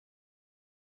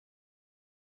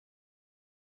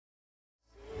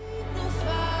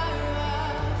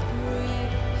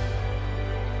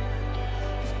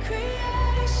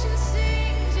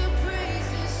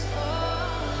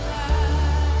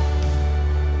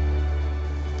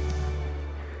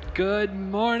Good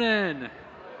morning.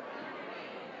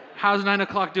 How's 9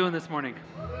 o'clock doing this morning?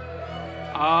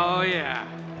 Oh yeah,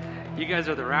 you guys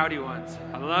are the rowdy ones.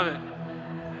 I love it.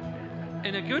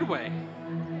 In a good way.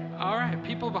 All right,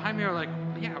 people behind me are like,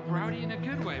 yeah, rowdy in a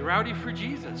good way. Rowdy for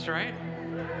Jesus, right?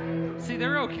 See,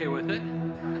 they're okay with it.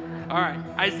 All right,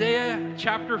 Isaiah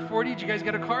chapter 40. Did you guys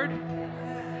get a card?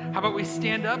 How about we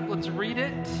stand up? Let's read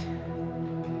it.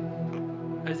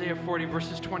 Isaiah 40,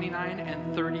 verses 29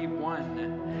 and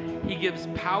 31. He gives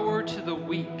power to the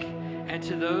weak, and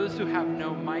to those who have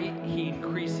no might, he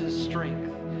increases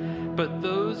strength. But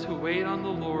those who wait on the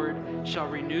Lord shall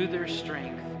renew their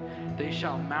strength. They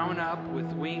shall mount up with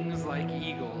wings like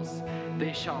eagles.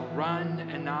 They shall run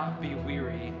and not be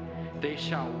weary. They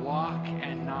shall walk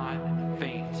and not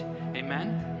faint.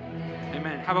 Amen?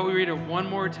 Amen. How about we read it one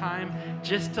more time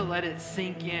just to let it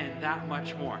sink in that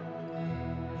much more.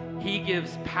 He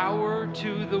gives power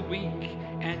to the weak,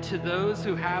 and to those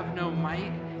who have no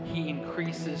might, he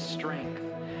increases strength.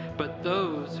 But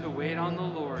those who wait on the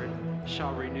Lord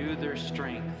shall renew their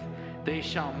strength. They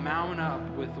shall mount up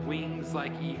with wings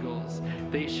like eagles.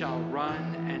 They shall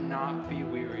run and not be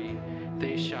weary.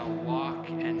 They shall walk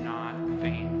and not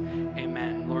faint.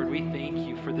 Amen. Lord, we thank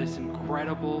you for this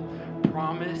incredible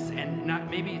promise, and not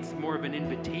maybe it's more of an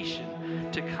invitation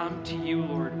to come to you,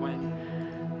 Lord, when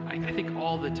I think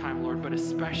all the time, Lord, but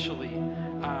especially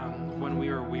when we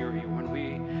are weary, when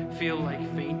we feel like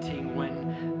fainting,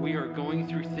 when we are going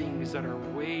through things that are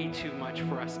way too much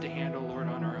for us to handle, Lord,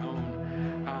 on our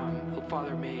own.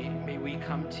 Father, may we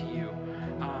come to you,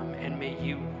 and may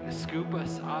you scoop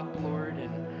us up, Lord,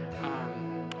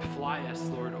 and fly us,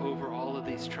 Lord, over all of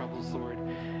these troubles, Lord.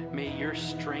 May your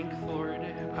strength, Lord,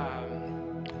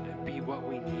 be what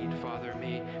we need, Father.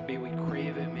 May we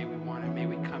crave it, may we want it, may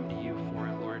we come to you for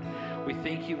it, Lord. We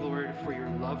thank you, Lord, for your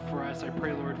love for us. I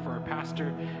pray, Lord, for our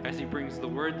pastor as he brings the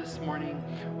word this morning.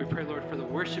 We pray, Lord, for the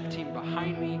worship team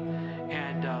behind me,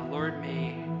 and Lord,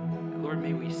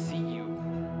 may we see you.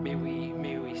 May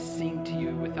we sing to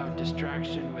you without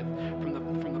distraction, from the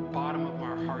bottom of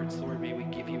our hearts, Lord. May we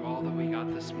give you all that we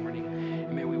got this morning,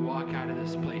 and may we walk out of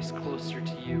this place closer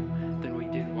to you than we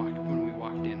did when we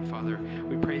walked in, Father.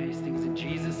 We pray these things in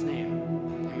Jesus' name.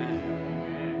 Amen.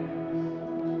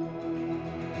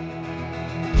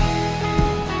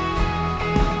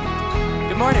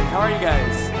 Good morning. How are you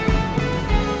guys?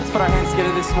 Let's put our hands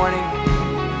together this morning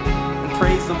and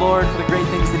praise the Lord for the great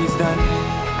things that he's done.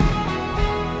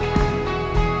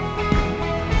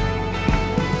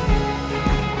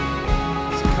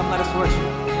 Let us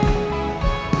worship.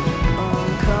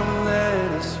 Oh, come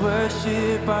let us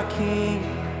worship our King,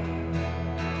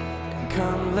 and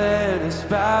come let us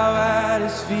bow at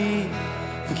his feet,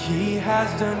 for he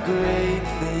has done great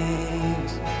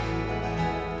things.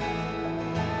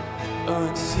 Oh,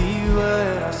 and see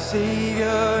what our Savior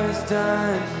has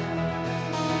done,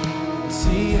 and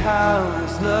see how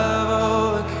his love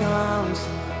overcomes,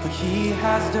 for he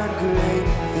has done great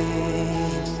things.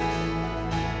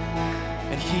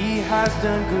 He has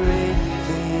done great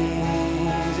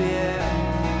things, yeah.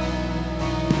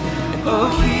 And oh,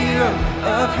 hero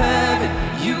of heaven,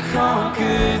 you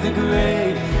conquer the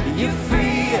grave. You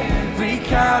free every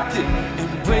captive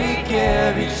and break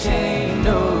every chain,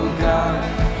 oh God.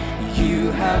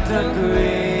 You have done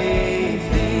great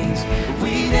things.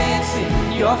 We dance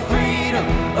in your freedom,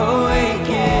 awake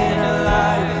and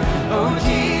alive. Oh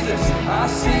Jesus, our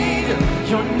Savior,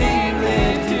 your name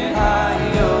lifted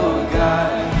high, oh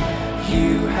God.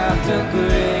 You have done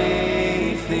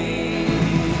great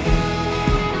things.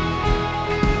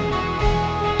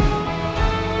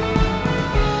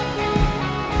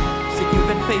 So you've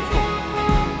been faithful.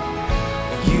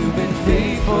 You've been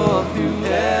faithful through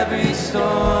every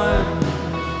storm.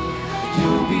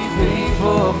 You'll be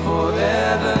faithful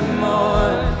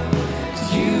forevermore. 'Cause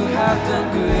you have done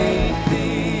great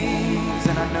things,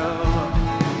 and I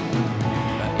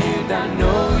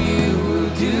know you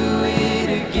will do it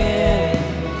again.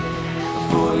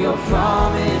 For your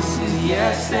promise is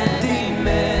yes and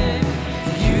amen.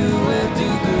 For you will do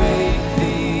great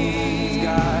things,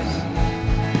 God.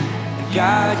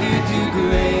 God, you do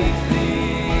great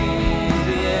things,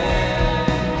 yeah.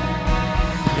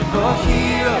 And oh,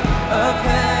 hero of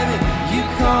heaven, you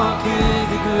conquer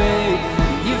the grave.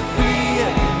 You free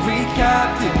every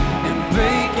captive and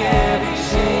break every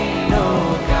chain,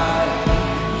 oh God.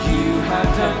 You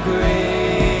have done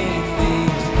great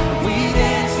things. We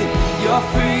dance in your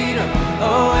freedom,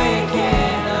 awake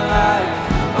and alive.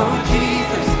 Oh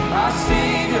Jesus, our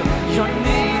Savior, your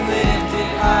name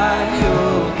lifted high,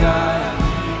 oh God.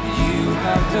 You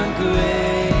have done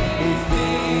great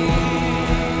things.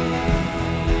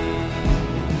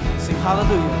 Sing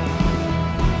hallelujah.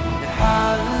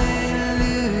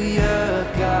 hallelujah,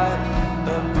 God,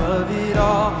 above it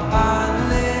all,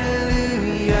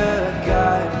 hallelujah,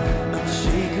 God,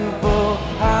 unshakable,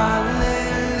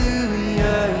 hallelujah,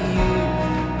 you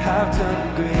have done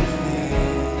great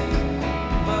things.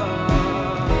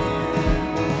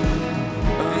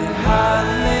 And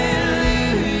hallelujah,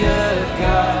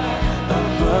 God,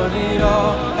 above it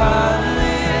all,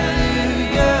 hallelujah,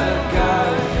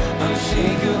 God,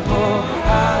 unshakable,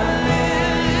 hallelujah,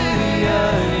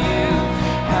 you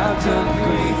have done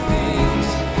great things.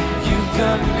 You've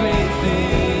done great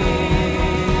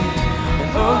things. And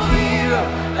oh, hero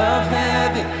of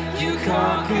heaven, you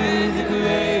conquered the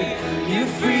grave. You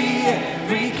free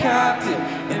every captive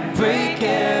and break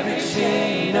every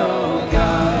chain. Oh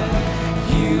God,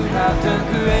 you have done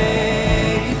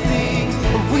great things.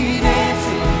 We dance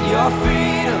in your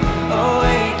freedom,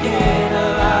 awake and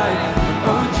alive.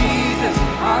 Oh Jesus,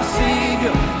 our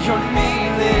Savior, your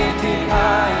name lifted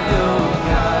high. Oh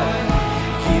God,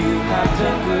 you have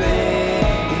done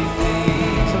great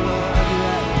things. Lord,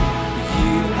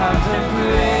 you have done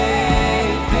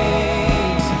great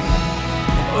things.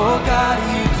 Oh God,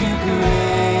 you do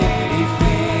great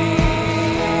things.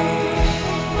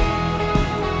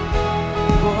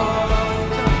 Oh,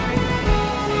 you've done great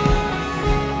things.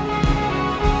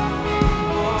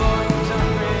 Oh, you've done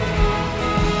great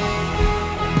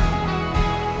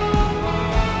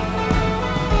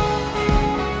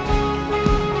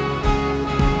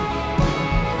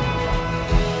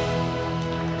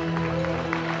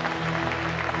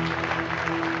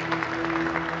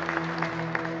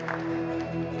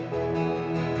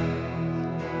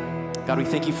God, we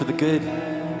thank you for the good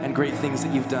and great things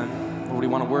that you've done. Lord, we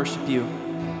want to worship you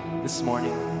this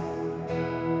morning.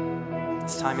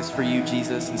 This time is for you,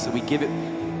 Jesus, and so we give it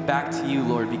back to you,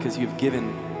 Lord, because you've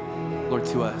given, Lord,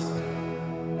 to us.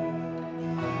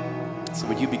 So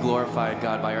would you be glorified,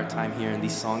 God, by our time here and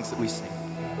these songs that we sing.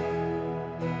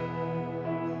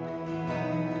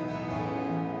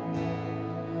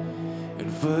 And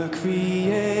for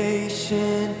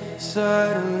creation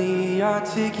suddenly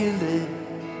articulate,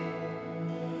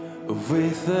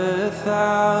 with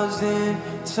 1,000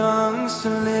 tongues to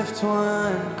lift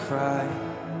one cry.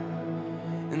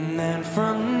 And then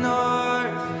from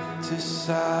north to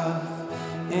south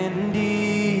and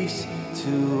east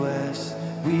to west,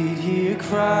 we'd hear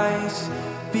Christ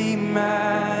be magnified.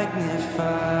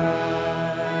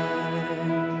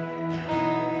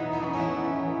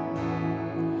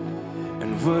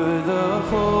 And were the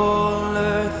whole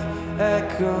earth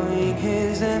echoing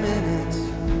his eminence,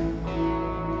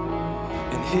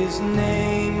 his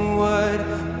name would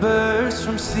burst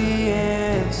from sea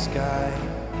and sky.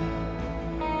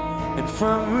 And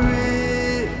from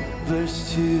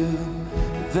rivers to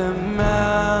the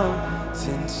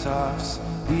mountain tops,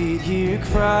 we'd hear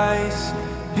Christ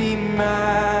be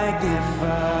magnified.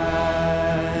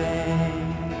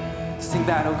 Sing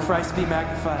that, oh Christ be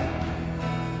magnified.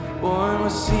 Or we're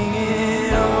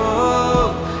singing,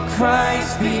 oh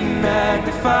Christ be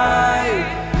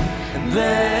magnified.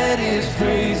 Let his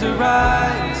praise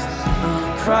arise.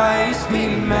 Oh, Christ be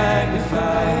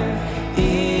magnified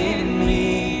in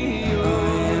me.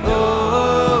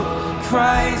 Oh,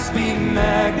 Christ be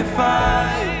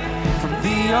magnified from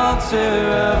the altar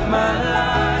of my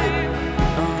life.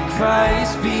 Oh,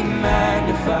 Christ be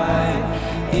magnified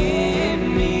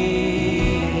in me.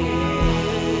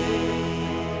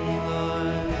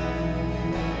 Lord,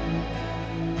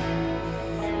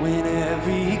 when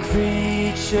every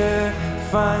creature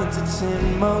finds its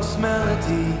inmost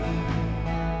melody,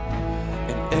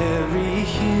 and every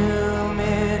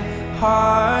human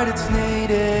heart its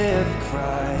native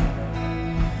cry.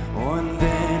 Oh, and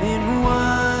then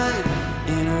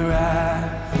in a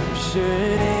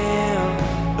raptured hymn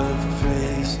of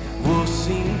praise, we'll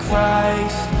sing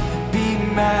Christ be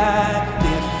magnified.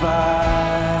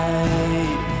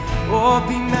 Oh,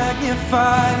 be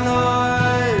magnified,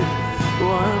 Lord.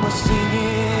 Oh, and we're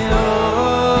singing,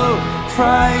 oh,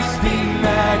 Christ be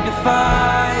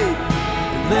magnified.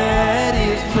 Let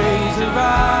his praise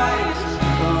arise.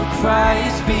 Oh,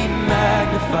 Christ be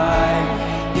magnified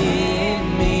in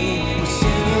me. We're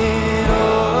singing,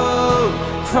 oh,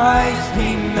 Christ be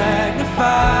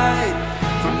magnified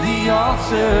from the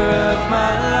altar of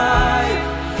my life.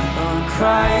 Oh,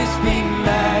 Christ be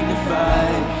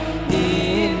magnified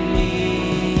in me.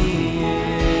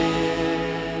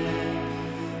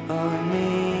 On me,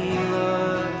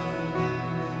 Lord,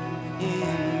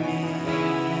 in me,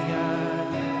 God.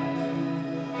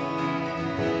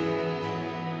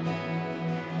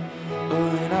 Oh,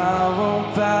 and I won't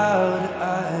bow to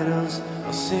idols.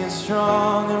 I'll stand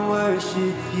strong and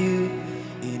worship you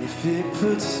And if it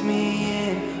puts me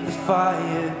in the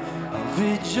fire, I'll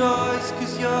rejoice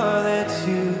 'cause you're there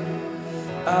too.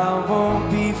 I won't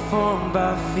be formed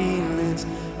by feelings,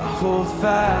 I hold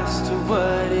fast to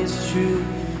what is true.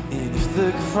 And if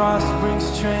the cross brings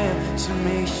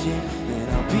transformation, then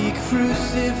I'll be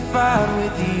crucified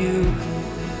with you.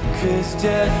 'Cause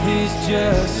death is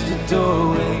just a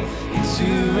doorway into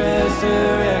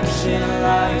resurrection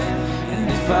life. And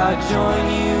if I join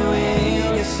you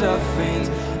in your sufferings,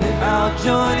 then I'll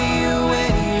join you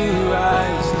when you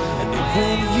rise. And then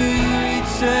when you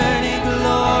return in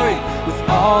glory with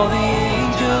all the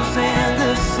angels and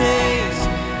the saints,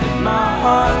 and my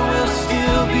heart will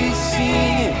still be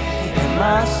singing, and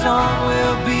my song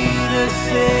will be the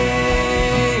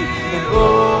same. And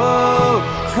oh,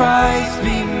 Christ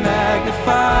be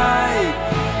magnified,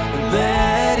 and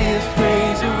let his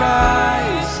praise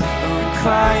arise. Oh,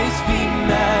 Christ be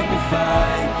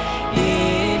magnified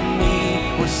in me.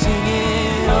 We're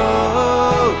singing,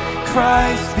 oh,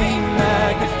 Christ be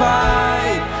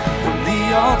magnified from the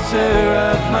altar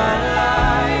of my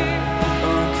life.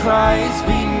 Oh, Christ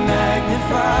be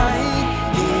magnified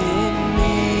in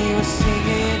me. We're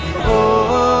singing,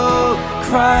 oh,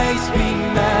 Christ be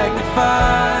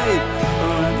magnified.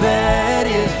 Oh, let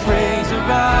his praise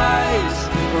arise.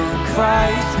 Oh,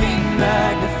 Christ be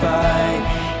magnified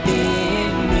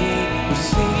in me. We're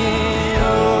singing,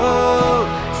 oh,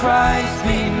 Christ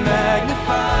be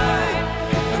magnified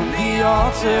from the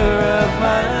altar of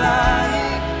my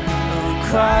life. Oh,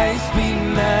 Christ be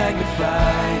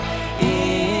magnified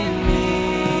in me.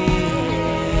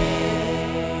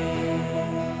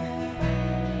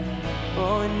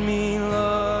 Oh, in me,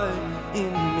 Lord,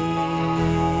 in me,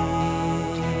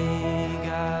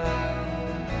 God.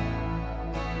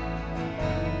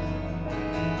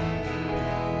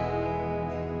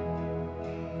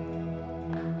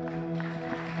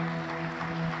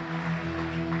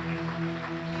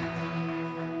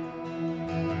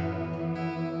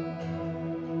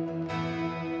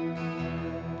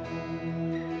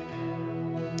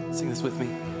 Sing this with me.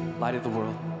 Light of the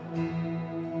world.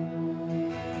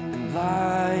 And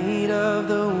light of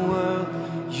the world,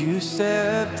 you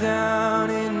step down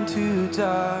into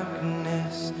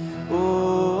darkness.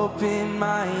 Open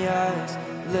my eyes,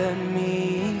 let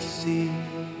me see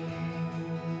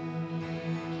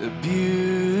the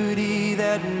beauty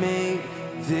that made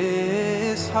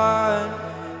this heart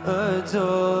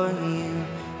adore you,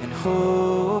 and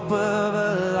hope of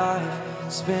a life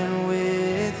spent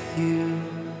with you.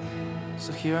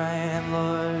 So here I am,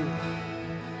 Lord.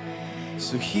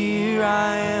 So here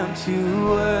I am to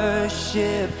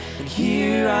worship, and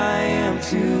here I am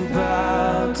to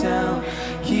bow down.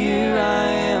 Here I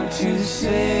am to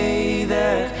say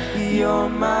that you're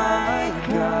my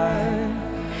God.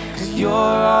 'Cause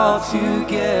you're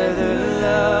altogether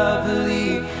lovely,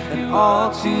 and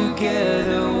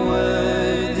altogether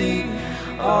worthy,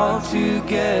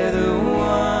 altogether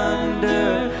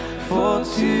wonderful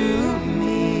to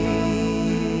me,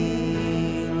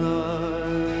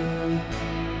 Lord.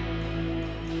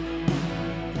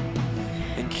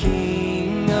 And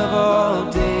King of all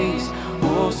days,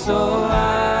 oh so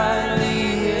highly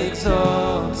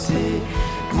exalted,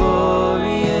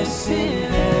 glorious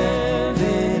in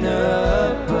heaven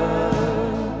above.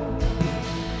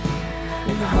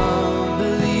 And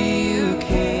humbly you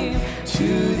came to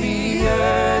the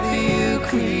earth you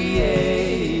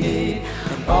created,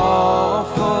 and all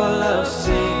for love's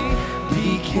sake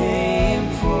became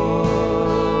poor.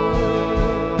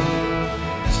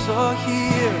 So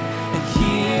here, and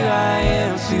here I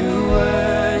am to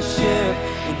worship,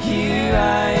 and here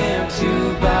I am to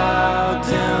bow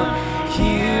down.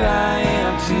 Here I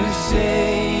am to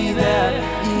say that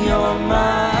you're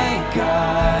my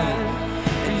God,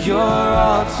 and you're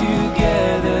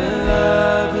altogether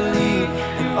lovely,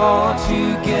 and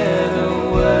altogether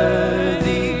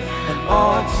worthy, and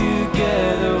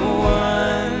altogether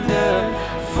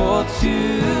wonderful to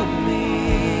me.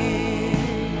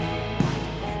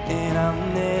 And I'll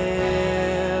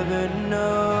never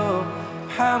know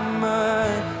how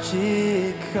much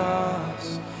it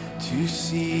costs to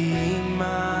see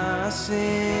my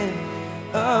sin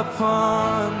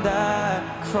upon that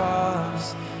cross.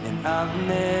 And I'll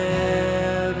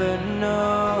never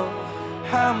know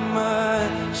how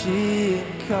much it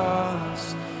costs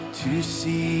to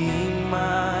see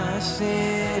my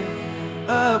sin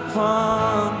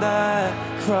upon that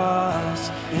cross.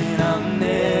 And I'll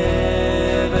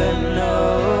never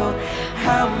know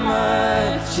how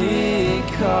much it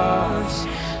costs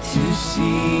to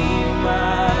see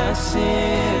my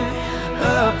sin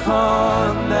upon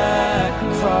that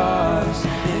cross.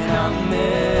 And I'll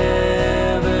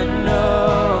never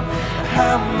know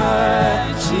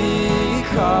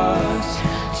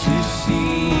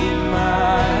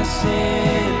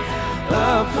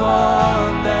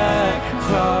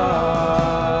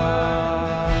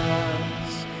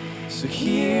So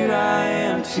here I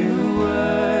am to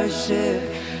worship,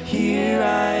 here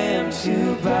I am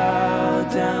to bow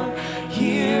down,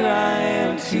 here I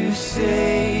am to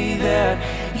say that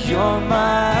you're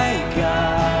my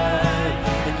God,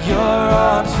 and you're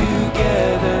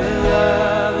altogether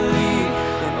lovely,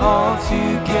 and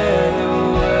altogether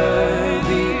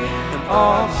worthy, and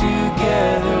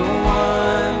altogether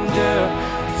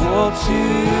wonderful to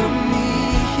me.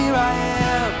 Here I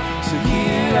am, so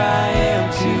here I am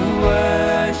to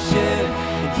worship,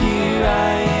 and here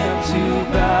I am to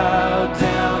bow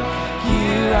down,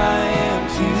 here I am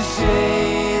to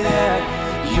say that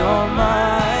you're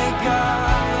my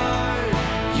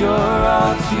God. You're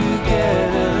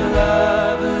altogether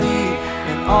lovely,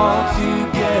 and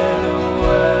altogether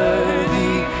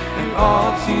worthy, and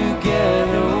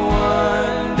altogether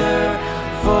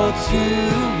wonderful to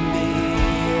me.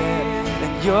 Yeah.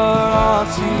 And you're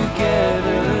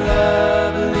altogether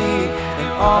lovely, and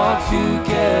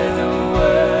altogether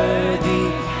worthy,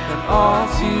 and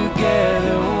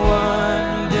altogether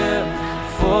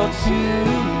wonderful to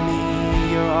me.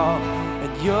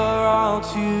 You're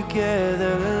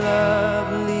altogether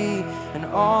lovely, and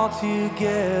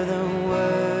altogether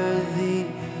worthy,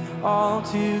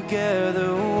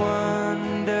 altogether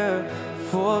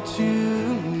wonderful to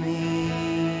me.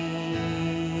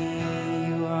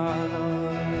 You are,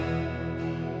 Lord.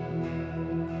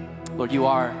 Lord, you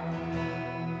are,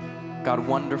 God,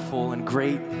 wonderful and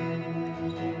great.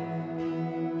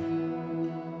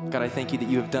 God, I thank you that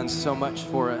you have done so much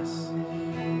for us,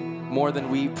 more than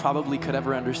we probably could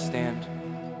ever understand.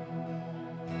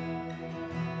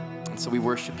 And so we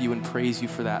worship you and praise you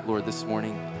for that, Lord, this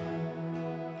morning.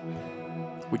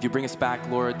 Would you bring us back,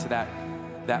 Lord, to that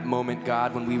moment,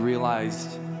 God, when we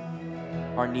realized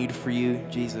our need for you,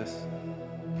 Jesus.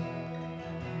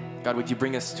 God, would you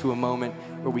bring us to a moment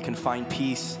where we can find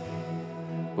peace,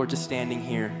 Lord, just standing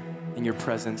here in your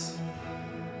presence.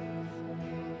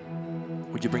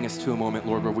 Would you bring us to a moment,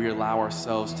 Lord, where we allow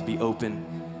ourselves to be open,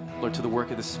 Lord, to the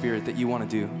work of the Spirit that you want to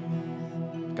do.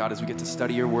 God, as we get to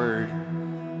study your word,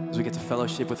 as we get to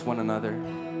fellowship with one another,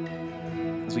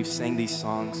 as we've sang these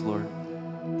songs, Lord.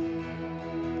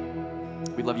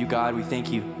 We love you, God. We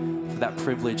thank you for that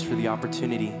privilege, for the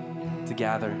opportunity to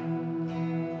gather.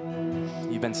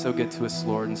 You've been so good to us,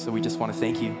 Lord, and so we just want to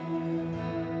thank you.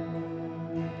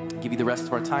 Give you the rest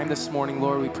of our time this morning,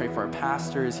 Lord. We pray for our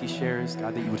pastor as he shares,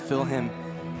 God, that you would fill him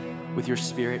with your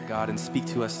Spirit, God, and speak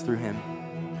to us through him.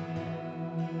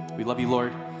 We love you,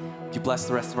 Lord. Would you bless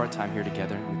the rest of our time here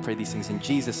together? We pray these things in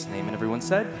Jesus' name. And everyone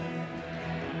said,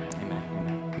 amen.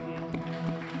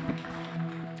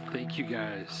 Amen. Thank you,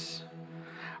 guys.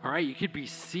 All right, you could be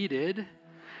seated.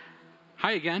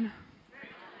 Hi again.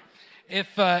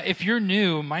 If you're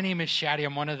new, my name is Shadi.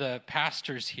 I'm one of the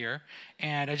pastors here,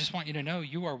 and I just want you to know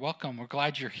you are welcome. We're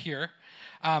glad you're here.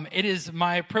 It is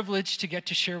my privilege to get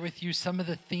to share with you some of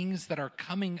the things that are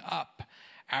coming up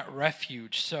at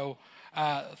Refuge. So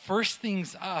first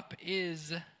things up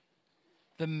is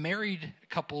the married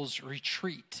couples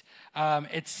retreat.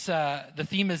 The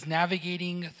theme is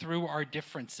navigating through our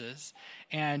differences.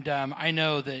 And I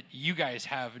know that you guys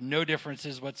have no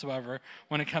differences whatsoever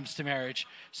when it comes to marriage.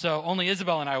 So only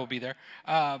Isabel and I will be there.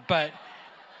 But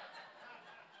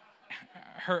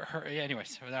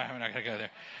anyways, we're not going to go there.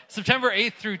 September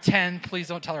 8th through 10th, please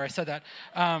don't tell her I said that.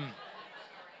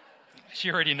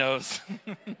 She already knows.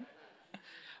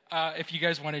 If you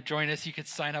guys want to join us, you could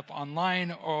sign up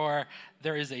online, or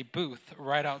there is a booth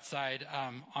right outside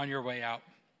on your way out.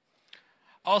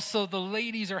 Also, the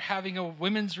ladies are having a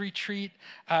women's retreat.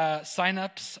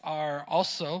 Sign-ups are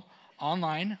also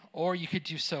online, or you could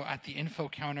do so at the info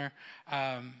counter.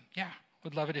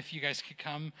 Would love it if you guys could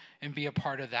come and be a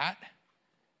part of that.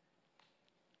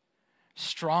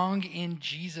 Strong in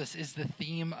Jesus is the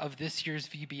theme of this year's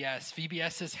VBS.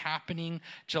 VBS is happening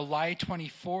July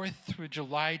 24th through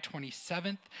July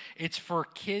 27th. It's for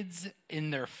kids in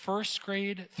their first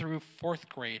grade through fourth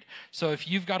grade. So if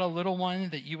you've got a little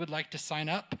one that you would like to sign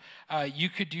up, you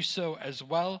could do so as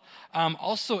well.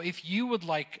 Also, if you would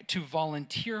like to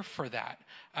volunteer for that,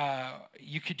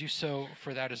 you could do so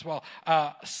for that as well.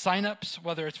 Sign-ups,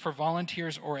 whether it's for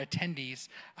volunteers or attendees,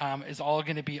 is all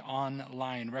going to be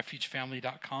online,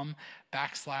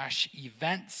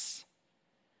 refugefamily.com/events.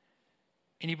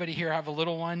 Anybody here have a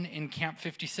little one in Camp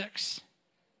 56?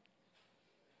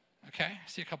 Okay, I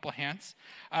see a couple of hands.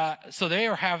 So they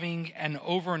are having an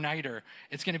overnighter.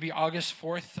 It's going to be August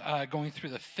 4th, going through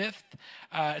the 5th.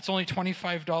 It's only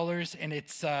 $25, and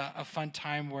it's a fun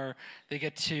time where they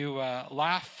get to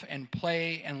laugh and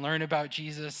play and learn about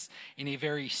Jesus in a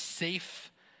very safe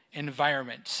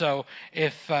environment. So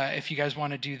if you guys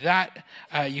want to do that,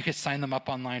 you could sign them up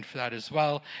online for that as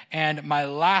well. And my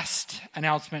last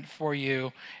announcement for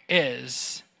you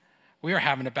is we are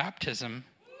having a baptism.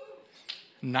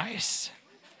 Nice.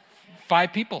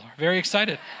 5 people. Very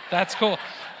excited. That's cool.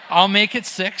 I'll make it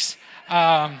 6.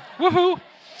 Woohoo!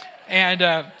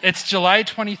 And it's July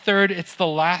 23rd. It's the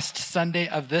last Sunday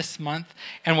of this month.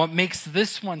 And what makes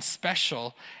this one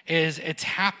special is it's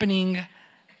happening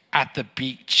at the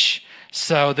beach.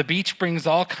 So the beach brings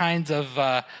all kinds of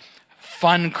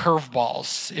fun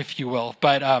curveballs, if you will.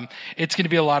 But it's going to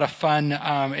be a lot of fun.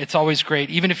 It's always great.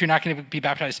 Even if you're not going to be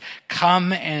baptized,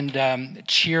 come and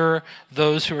cheer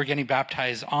those who are getting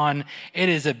baptized on. It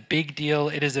is a big deal.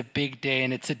 It is a big day,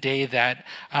 and it's a day that,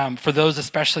 for those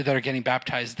especially that are getting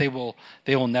baptized, they will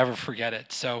never forget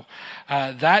it. So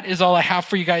that is all I have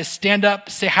for you guys. Stand up,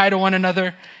 say hi to one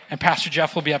another, and Pastor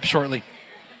Geoff will be up shortly.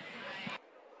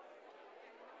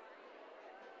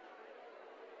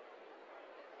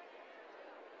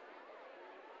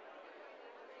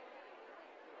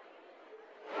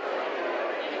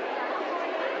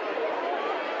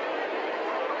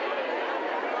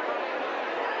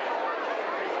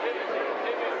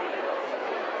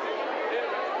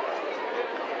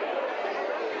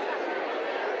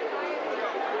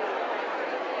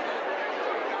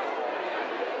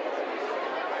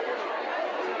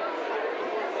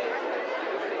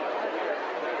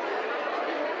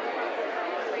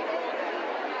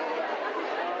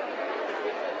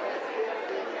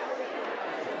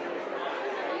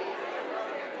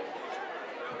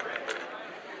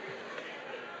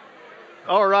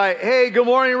 All right. Hey, good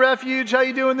morning, Refuge. How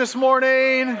you doing this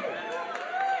morning?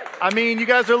 I mean, you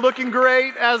guys are looking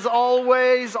great as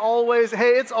always.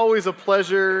 Hey, it's always a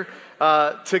pleasure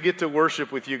to get to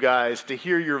worship with you guys, to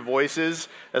hear your voices.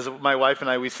 As my wife and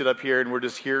I, we sit up here and we're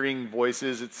just hearing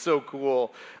voices. It's so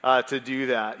cool to do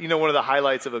that. You know, one of the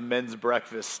highlights of a men's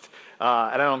breakfast, and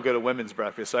I don't go to women's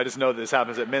breakfast, so I just know this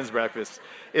happens at men's breakfast,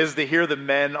 is to hear the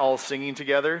men all singing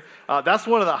together. That's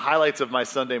one of the highlights of my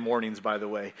Sunday mornings, by the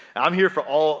way. I'm here for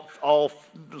all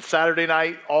Saturday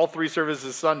night, all 3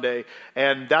 services Sunday,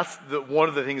 and that's one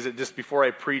of the things that just before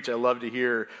I preach, I love to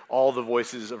hear all the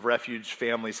voices of Refuge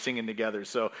families singing together.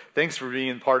 So thanks for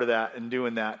being part of that and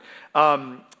doing that.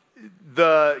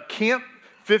 The Camp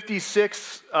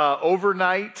 56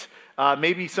 overnight,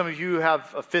 maybe some of you have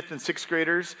 5th and 6th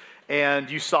graders,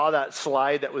 and you saw that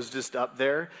slide that was just up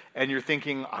there, and you're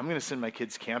thinking, I'm going to send my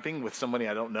kids camping with somebody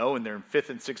I don't know, and they're in 5th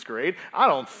and 6th grade? I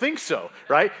don't think so,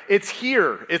 right? It's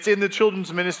here. It's in the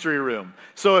children's ministry room.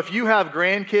 So if you have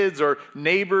grandkids or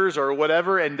neighbors or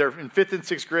whatever, and they're in 5th and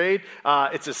 6th grade,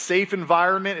 it's a safe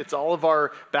environment. It's all of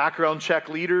our background check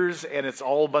leaders, and it's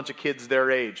all a bunch of kids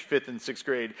their age, 5th and 6th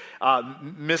grade.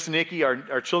 Miss Nikki,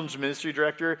 our children's ministry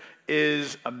director,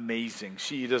 is amazing.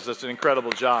 She does just an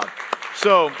incredible job.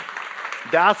 So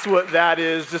that's what that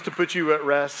is, just to put you at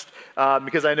rest,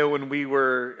 because I know when we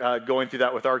were going through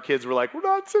that with our kids, we're like, we're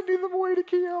not sending them away to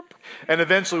camp. And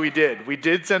eventually we did. We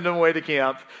did send them away to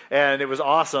camp, and it was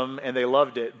awesome, and they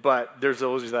loved it, but there's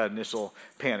always that initial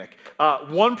panic.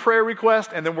 One prayer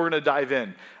request, and then we're going to dive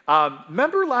in.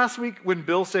 Remember last week when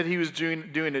Bill said he was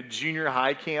doing a junior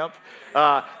high camp?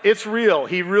 It's real.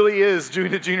 He really is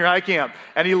doing a junior high camp.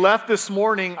 And he left this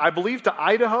morning, I believe, to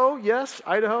Idaho. Yes,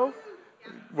 Idaho?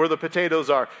 Where the potatoes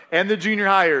are, and the junior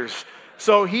hires.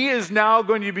 So he is now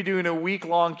going to be doing a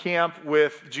week-long camp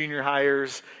with junior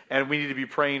hires, and we need to be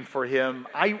praying for him.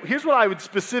 Here's what I would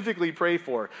specifically pray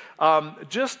for.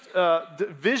 Just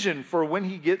vision for when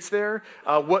he gets there,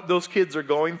 what those kids are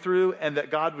going through, and that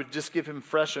God would just give him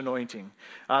fresh anointing,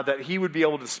 that he would be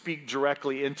able to speak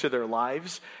directly into their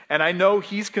lives. And I know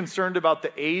he's concerned about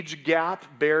the age gap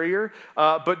barrier,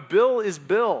 but Bill is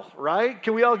Bill, right?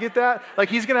 Can we all get that? Like,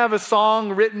 he's going to have a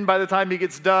song written by the time he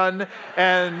gets done,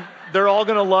 and they're all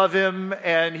going to love him,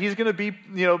 and he's going to be,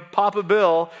 Papa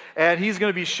Bill, and he's going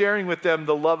to be sharing with them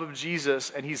the love of Jesus,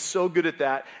 and he's so good at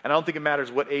that, and I don't think it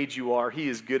matters what age you are, he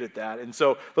is good at that. And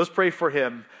so let's pray for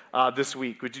him this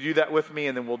week. Would you do that with me,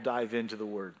 and then we'll dive into the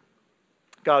Word.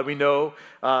 God, we know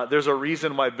there's a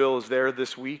reason why Bill is there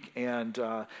this week, and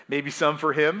maybe some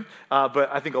for him, but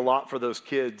I think a lot for those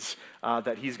kids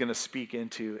that he's going to speak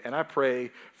into. And I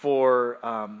pray for,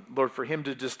 Lord, for him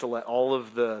to let all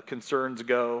of the concerns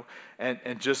go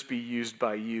and just be used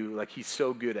by you like he's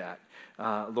so good at.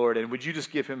 Lord, and would you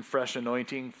just give him fresh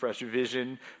anointing, fresh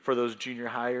vision for those junior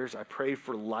hires? I pray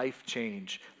for life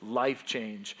change.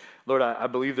 Lord, I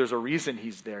believe there's a reason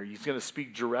he's there. He's going to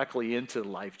speak directly into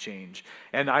life change.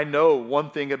 And I know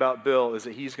one thing about Bill is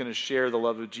that he's going to share the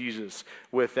love of Jesus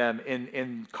with them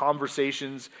in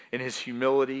conversations, in his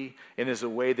humility, and is a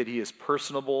way that he is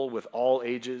personable with all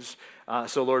ages.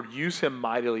 So Lord, use him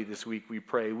mightily this week, we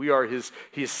pray. We are his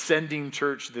sending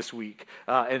church this week.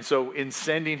 And so in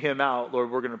sending him out,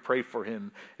 Lord, we're going to pray for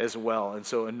him as well. And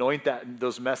so anoint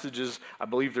those messages. I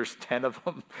believe there's 10 of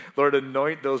them. Lord,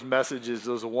 anoint those messages,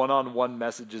 those one-on-one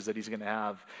messages that he's going to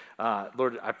have.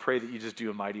 Lord, I pray that you just do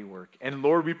a mighty work. And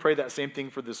Lord, we pray that same thing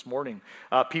for this morning.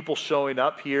 People showing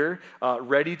up here,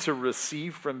 ready to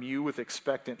receive from you with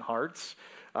expectant hearts.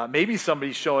 Maybe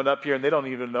somebody's showing up here and they don't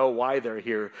even know why they're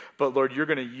here. But Lord, you're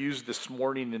going to use this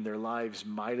morning in their lives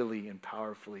mightily and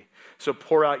powerfully. So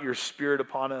pour out your Spirit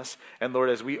upon us. And Lord,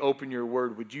 as we open your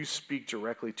word, would you speak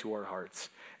directly to our hearts?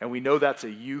 And we know that's a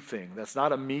you thing. That's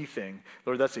not a me thing.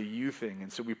 Lord, that's a you thing.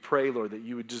 And so we pray, Lord, that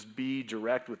you would just be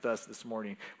direct with us this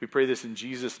morning. We pray this in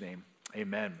Jesus' name.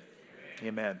 Amen.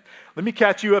 Amen. Let me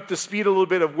catch you up to speed a little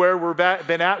bit of where we've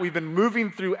been at. We've been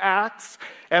moving through Acts.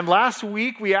 And last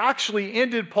week, we actually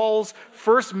ended Paul's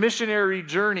first missionary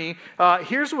journey.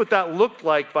 Here's what that looked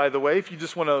like, by the way, if you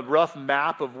just want a rough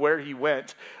map of where he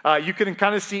went. You can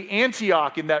kind of see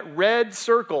Antioch in that red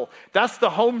circle. That's the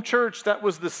home church. That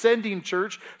was the sending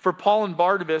church for Paul and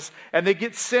Barnabas. And they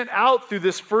get sent out through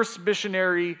this first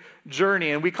missionary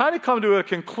journey. And we kind of come to a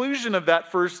conclusion of that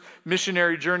first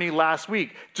missionary journey last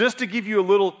week. Just to give you a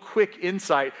little quick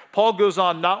insight, Paul goes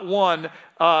on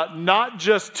not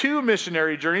just 2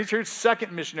 missionary journeys. Here's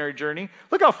second missionary journey.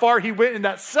 Look how far he went in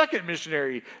that second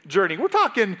missionary journey. We're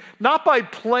talking not by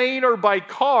plane or by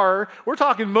car. We're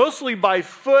talking mostly by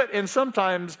foot and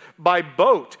sometimes by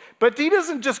boat. But he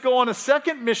doesn't just go on a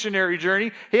second missionary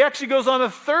journey. He actually goes on a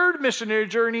third missionary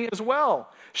journey as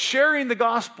well, sharing the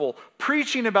gospel,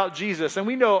 preaching about Jesus. And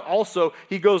we know also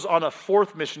he goes on a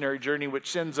fourth missionary journey, which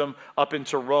sends him up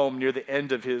into Rome near the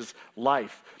end of his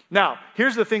life. Now,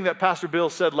 here's the thing that Pastor Bill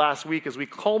said last week as we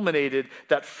culminated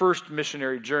that first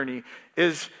missionary journey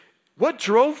is what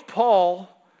drove Paul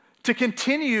to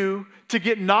continue to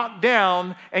get knocked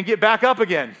down and get back up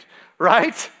again,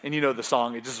 right? And you know the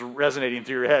song, it's just resonating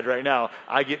through your head right now.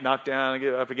 I get knocked down, I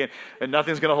get up again, and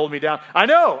nothing's going to hold me down. I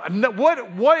know.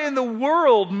 What in the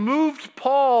world moved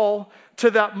Paul to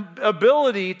that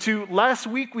ability to, last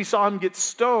week we saw him get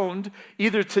stoned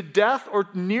either to death or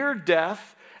near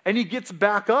death, and he gets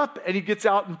back up and he gets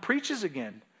out and preaches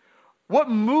again. What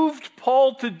moved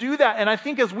Paul to do that? And I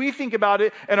think as we think about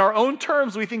it in our own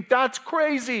terms, we think that's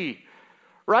crazy,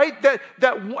 right? That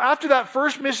after that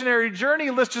first missionary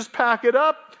journey, let's just pack it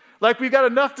up. Like we got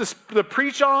enough to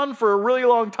preach on for a really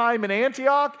long time in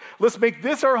Antioch. Let's make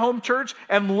this our home church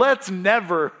and let's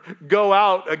never go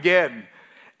out again.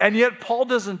 And yet Paul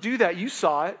doesn't do that. You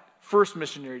saw it. First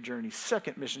missionary journey,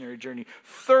 second missionary journey,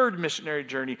 third missionary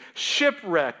journey,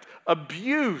 shipwrecked,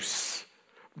 abuse,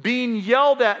 being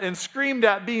yelled at and screamed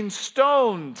at, being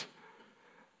stoned,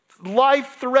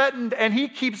 life threatened, and he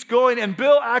keeps going. And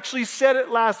Bill actually said it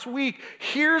last week.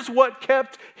 Here's what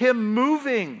kept him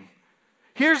moving.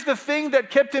 Here's the thing that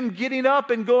kept him getting up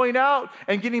and going out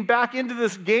and getting back into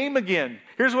this game again.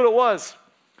 Here's what it was.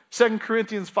 2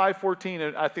 Corinthians 5:14,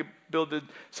 and I think Bill did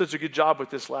such a good job with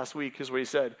this last week. Here's what he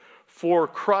said. For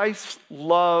Christ's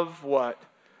love, what?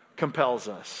 Compels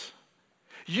us.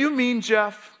 You mean,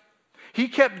 Geoff, he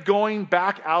kept going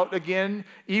back out again,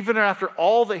 even after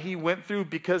all that he went through,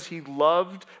 because he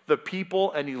loved the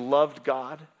people and he loved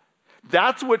God?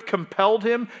 That's what compelled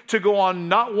him to go on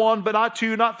not 1, but not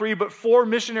 2, not 3, but 4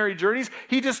 missionary journeys.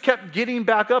 He just kept getting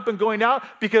back up and going out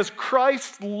because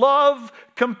Christ's love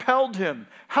compelled him.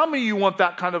 How many of you want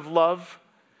that kind of love?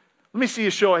 Let me see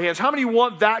a show of hands. How many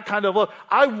want that kind of love?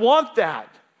 I want that.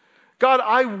 God,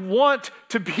 I want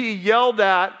to be yelled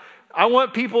at. I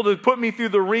want people to put me through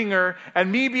the ringer and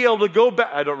me be able to go back.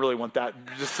 I don't really want that,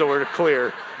 just so we're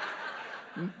clear.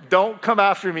 Don't come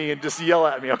after me and just yell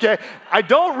at me, okay? I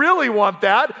don't really want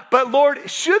that, but Lord,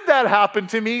 should that happen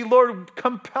to me, Lord,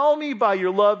 compel me by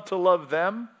your love to love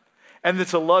them and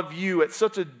to love you at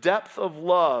such a depth of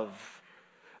love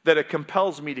that it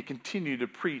compels me to continue to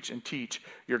preach and teach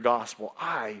your gospel.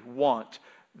 I want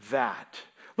that.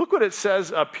 Look what it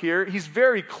says up here. He's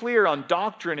very clear on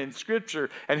doctrine in Scripture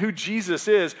and who Jesus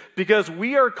is, because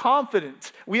we are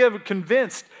confident, we have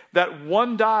convinced that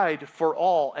one died for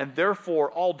all, and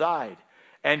therefore all died.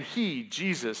 And he,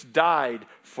 Jesus, died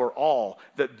for all,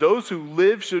 that those who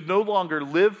live should no longer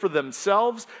live for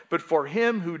themselves, but for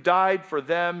him who died for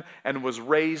them and was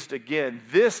raised again.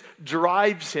 This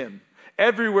drives him.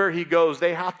 Everywhere he goes,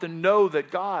 they have to know that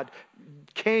God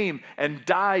came and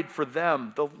died for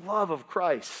them. The love of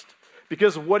Christ,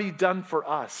 because of what he done for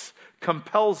us,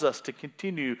 compels us to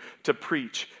continue to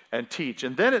preach and teach.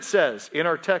 And then it says in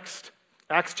our text,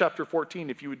 Acts chapter 14,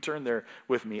 if you would turn there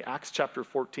with me, Acts chapter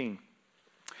 14.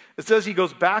 It says he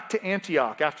goes back to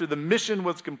Antioch after the mission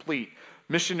was complete.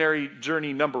 Missionary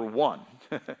journey number 1.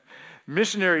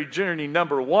 Missionary journey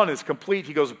number 1 is complete.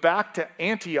 He goes back to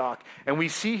Antioch, and we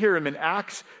see here him in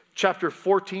Acts chapter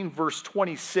 14, verse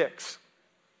 26.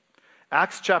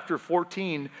 Acts chapter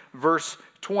 14, verse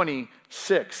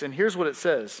 26. And here's what it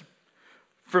says.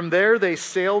 From there they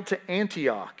sailed to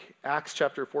Antioch. Acts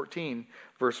chapter 14,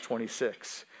 verse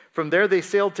 26. From there they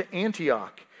sailed to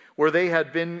Antioch, where they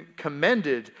had been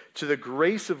commended to the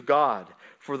grace of God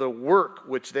for the work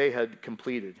which they had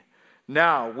completed.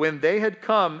 Now, when they had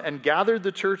come and gathered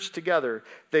the church together,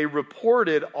 they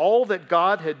reported all that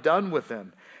God had done with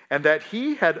them, and that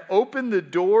he had opened the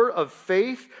door of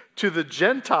faith to the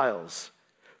Gentiles.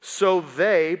 So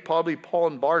they, probably Paul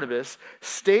and Barnabas,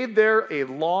 stayed there a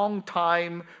long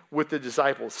time with the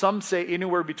disciples. Some say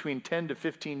anywhere between 10 to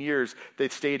 15 years they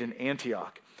stayed in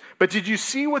Antioch. But did you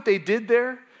see what they did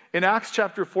there in Acts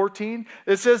chapter 14?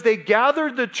 It says they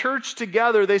gathered the church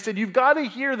together. They said, you've got to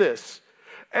hear this.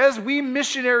 As we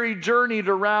missionary journeyed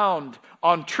around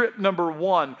on trip number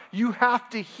 1, you have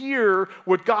to hear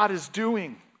what God is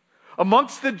doing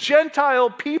amongst the Gentile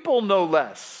people, no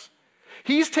less.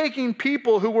 He's taking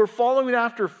people who were following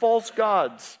after false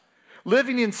gods,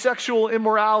 living in sexual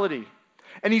immorality,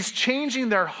 and he's changing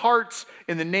their hearts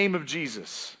in the name of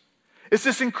Jesus. It's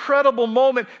this incredible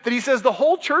moment that he says the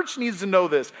whole church needs to know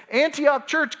this. Antioch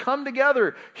church, come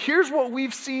together. Here's what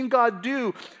we've seen God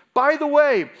do. By the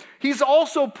way, he's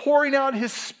also pouring out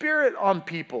his Spirit on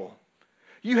people.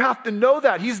 You have to know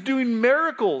that. He's doing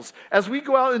miracles. As we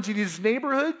go out into these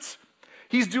neighborhoods,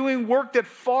 he's doing work that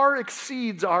far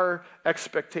exceeds our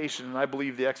expectation, and I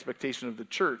believe the expectation of the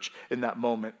church in that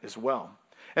moment as well.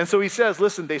 And so he says,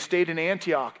 listen, they stayed in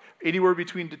Antioch anywhere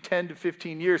between 10 to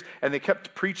 15 years, and they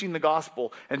kept preaching the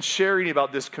gospel and sharing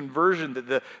about this conversion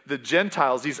that the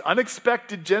Gentiles, these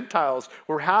unexpected Gentiles,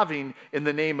 were having in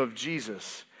the name of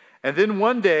Jesus. And then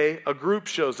one day, a group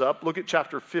shows up. Look at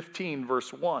chapter 15,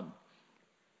 verse 1.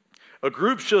 A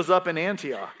group shows up in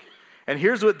Antioch, and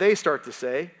here's what they start to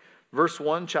say. Verse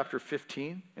 1, chapter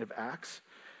 15 of Acts.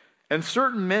 And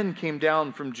certain men came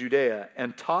down from Judea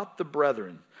and taught the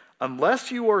brethren, unless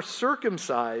you are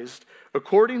circumcised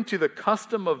according to the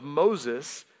custom of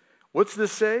Moses, what's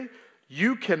this say?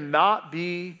 You cannot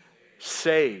be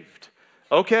saved.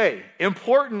 Okay,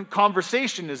 important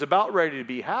conversation is about ready to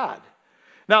be had.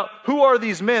 Now, who are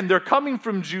these men? They're coming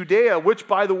from Judea, which,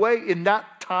 by the way, in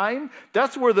that time,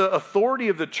 that's where the authority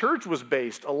of the church was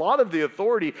based. A lot of the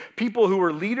authority, people who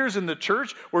were leaders in the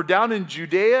church, were down in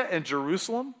Judea and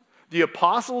Jerusalem, the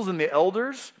apostles and the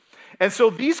elders. And so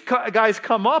these guys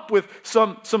come up with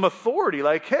some authority,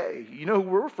 like, hey, you know who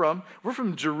we're from? We're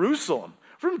from Jerusalem,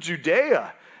 from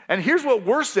Judea. And here's what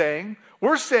we're saying.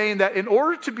 We're saying that in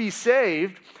order to be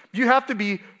saved, you have to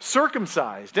be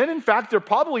circumcised. And in fact, they're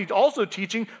probably also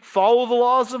teaching, follow the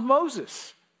laws of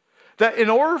Moses. That in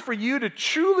order for you to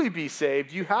truly be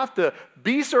saved, you have to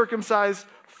be circumcised,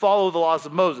 follow the laws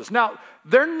of Moses. Now,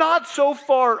 they're not so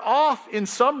far off in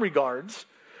some regards.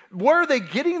 Where are they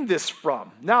getting this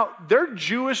from? Now, they're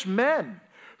Jewish men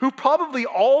who probably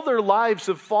all their lives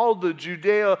have followed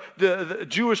the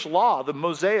Jewish law, the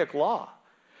Mosaic law.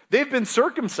 They've been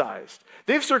circumcised.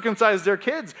 They've circumcised their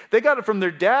kids. They got it from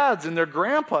their dads and their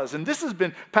grandpas, and this has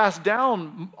been passed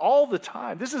down all the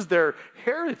time. This is their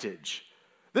heritage.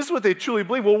 This is what they truly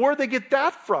believe. Well, where'd they get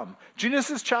that from?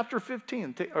 Genesis chapter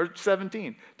 15 or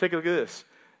 17. Take a look at this.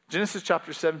 Genesis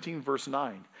chapter 17, verse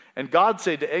 9. And God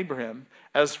said to Abraham,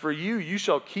 as for you, you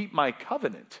shall keep my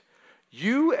covenant,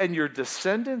 you and your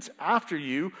descendants after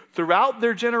you throughout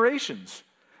their generations.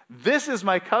 This is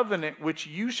my covenant which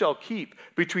you shall keep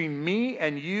between me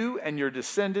and you and your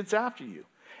descendants after you.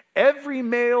 Every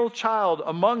male child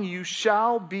among you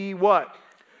shall be what?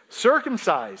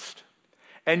 Circumcised.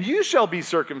 And you shall be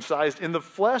circumcised in the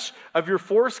flesh of your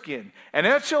foreskin. And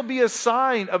that shall be a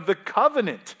sign of the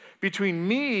covenant between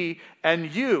me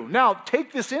and you. Now,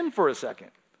 take this in for a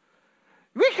second.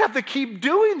 We have to keep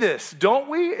doing this, don't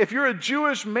we? If you're a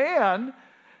Jewish man,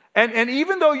 and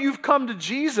even though you've come to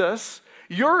Jesus,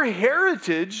 your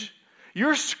heritage,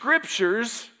 your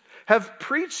scriptures have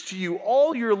preached to you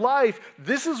all your life.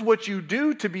 This is what you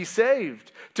do to be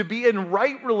saved, to be in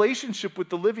right relationship with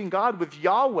the living God, with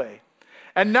Yahweh.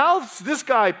 And now this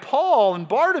guy, Paul and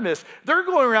Barnabas, they're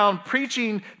going around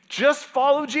preaching, just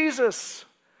follow Jesus.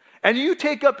 And you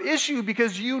take up issue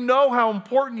because you know how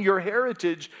important your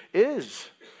heritage is.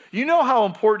 You know how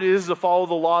important it is to follow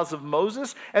the laws of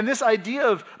Moses. And this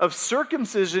idea of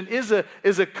circumcision is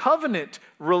a covenant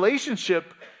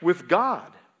relationship with God.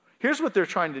 Here's what they're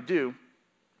trying to do.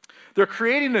 They're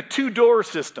creating a two-door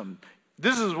system.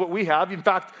 This is what we have. In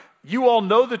fact, You all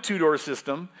know the two-door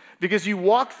system because you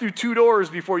walked through 2 doors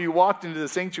before you walked into the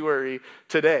sanctuary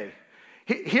today.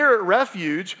 Here at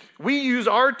Refuge, we use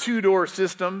our 2-door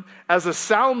system as a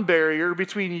sound barrier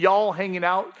between y'all hanging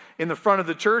out in the front of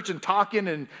the church and talking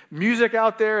and music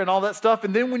out there and all that stuff.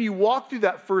 And then when you walk through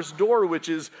that first door, which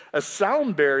is a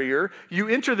sound barrier, you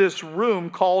enter this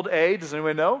room called does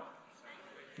anyone know?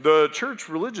 The church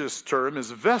religious term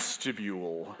is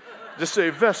vestibule. Just say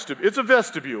vestibule. It's a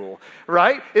vestibule,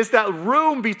 right? It's that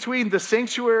room between the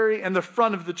sanctuary and the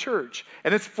front of the church.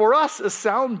 And it's for us a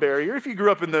sound barrier. If you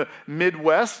grew up in the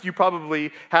Midwest, you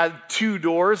probably had 2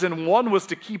 doors, and one was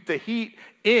to keep the heat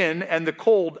in and the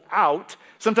cold out.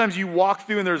 Sometimes you walk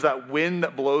through and there's that wind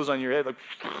that blows on your head, like,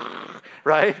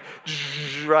 right?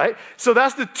 Right? So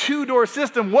that's the 2-door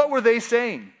system. What were they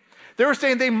saying? They were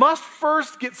saying they must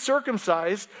first get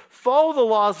circumcised, follow the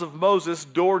laws of Moses,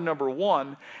 door number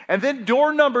 1. And then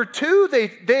door number 2,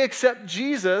 they accept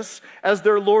Jesus as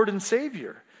their Lord and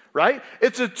Savior, right?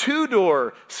 It's a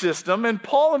 2-door system. And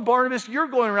Paul and Barnabas, you're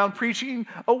going around preaching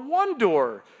a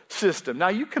 1-door system. Now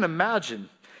you can imagine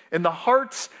in the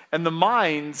hearts and the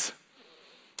minds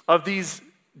of these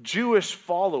Jewish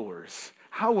followers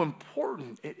how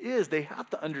important it is. They have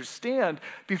to understand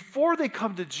before they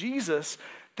come to Jesus,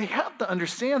 they have to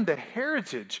understand the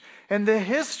heritage and the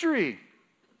history.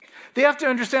 They have to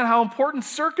understand how important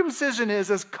circumcision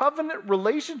is as covenant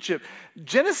relationship.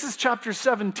 Genesis chapter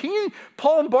 17,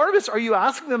 Paul and Barnabas, are you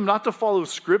asking them not to follow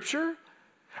Scripture?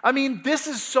 I mean, this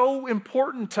is so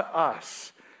important to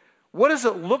us. What does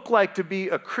it look like to be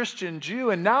a Christian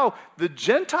Jew? And now the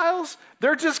Gentiles,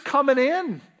 they're just coming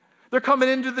in. They're coming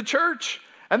into the church.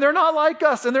 And they're not like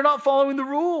us, and they're not following the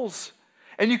rules.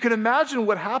 And you can imagine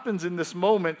what happens in this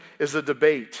moment is a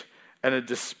debate and a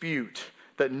dispute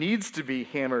that needs to be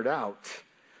hammered out.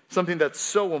 Something that's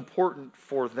so important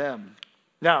for them.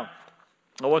 Now,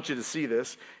 I want you to see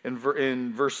this in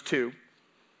verse 2.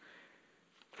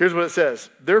 Here's what it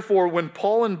says. Therefore, when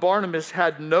Paul and Barnabas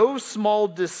had no small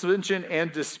dissension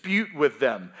and dispute with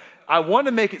them. I want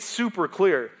to make it super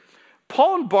clear.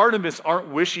 Paul and Barnabas aren't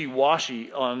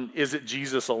wishy-washy on is it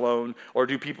Jesus alone or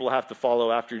do people have to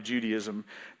follow after Judaism.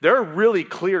 They're really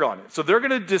clear on it. So they're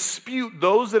going to dispute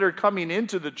those that are coming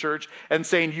into the church and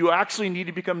saying you actually need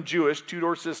to become Jewish,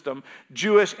 2-door system,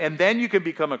 Jewish, and then you can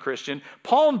become a Christian.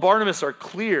 Paul and Barnabas are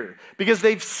clear because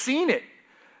they've seen it.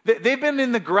 They've been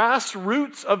in the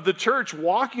grassroots of the church,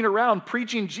 walking around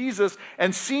preaching Jesus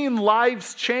and seeing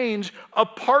lives change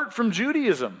apart from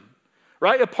Judaism.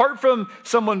 Right? Apart from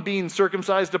someone being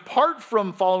circumcised, apart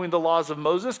from following the laws of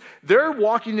Moses, they're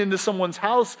walking into someone's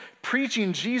house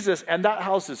preaching Jesus, and that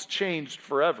house is changed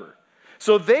forever.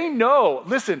 So they know,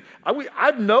 listen,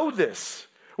 I know this.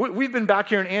 We've been back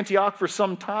here in Antioch for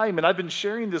some time, and I've been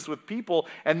sharing this with people,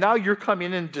 and now you're coming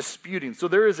in and disputing. So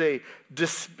there is a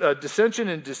dissension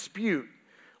and dispute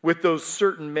with those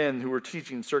certain men who were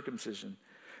teaching circumcision.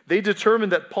 They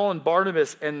determined that Paul and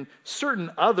Barnabas and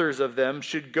certain others of them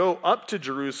should go up to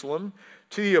Jerusalem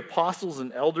to the apostles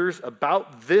and elders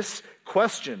about this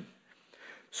question.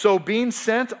 So being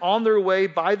sent on their way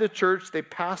by the church, they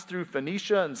passed through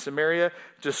Phoenicia and Samaria,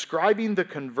 describing the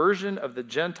conversion of the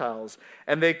Gentiles,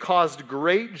 and they caused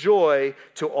great joy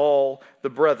to all the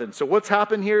brethren. So what's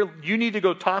happened here? You need to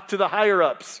go talk to the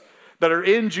higher-ups that are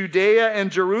in Judea and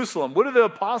Jerusalem. What are the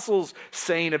apostles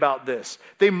saying about this?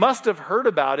 They must have heard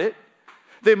about it.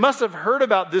 They must have heard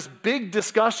about this big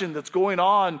discussion that's going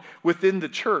on within the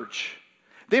church.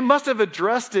 They must have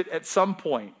addressed it at some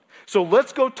point. So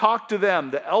let's go talk to them,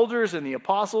 the elders and the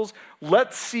apostles.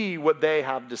 Let's see what they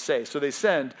have to say. So they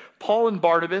send Paul and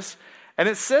Barnabas, and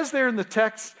it says there in the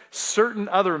text, certain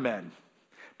other men.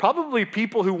 Probably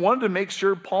people who wanted to make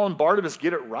sure Paul and Barnabas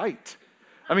get it right.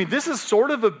 I mean, this is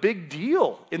sort of a big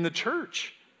deal in the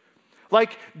church.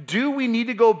 Like, do we need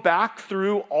to go back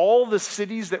through all the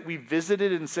cities that we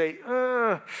visited and say,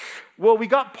 well, we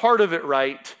got part of it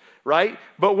right?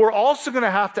 But we're also going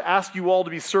to have to ask you all to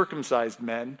be circumcised,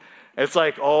 men. It's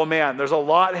like, oh man, there's a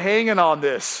lot hanging on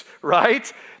this,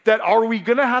 right? That are we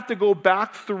going to have to go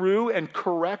back through and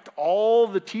correct all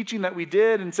the teaching that we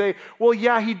did and say, well,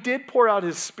 yeah, he did pour out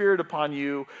his Spirit upon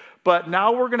you, but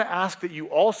now we're going to ask that you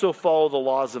also follow the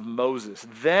laws of Moses.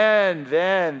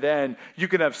 Then you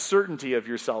can have certainty of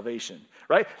your salvation,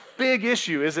 right? Big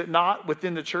issue, is it not,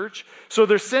 within the church? So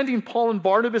they're sending Paul and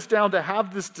Barnabas down to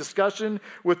have this discussion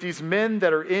with these men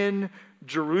that are in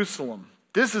Jerusalem.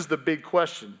 This is the big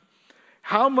question.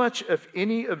 How much, if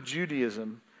any, of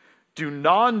Judaism do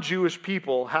non-Jewish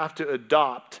people have to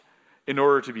adopt in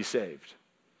order to be saved?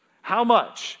 How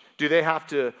much do they have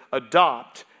to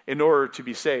adopt in order to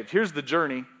be saved? Here's the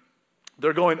journey.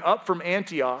 They're going up from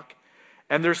Antioch,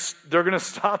 And they're going to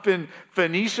stop in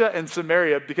Phoenicia and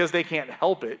Samaria because they can't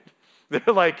help it. They're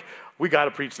like, we got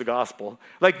to preach the gospel.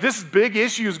 Like, this big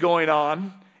issue is going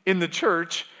on in the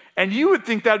church, and you would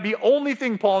think that'd be the only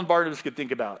thing Paul and Barnabas could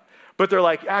think about. But they're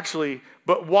like, actually,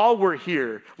 but while we're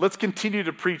here, let's continue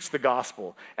to preach the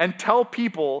gospel and tell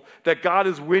people that God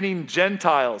is winning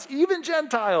Gentiles, even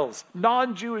Gentiles,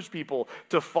 non-Jewish people,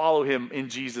 to follow him in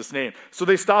Jesus' name. So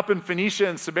they stop in Phoenicia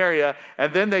and Samaria,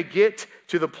 and then they get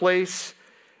to the place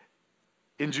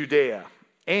in Judea.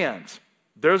 And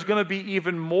there's going to be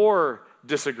even more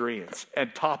disagreements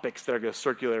and topics that are going to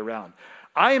circulate around.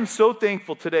 I am so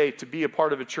thankful today to be a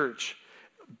part of a church,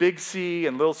 big C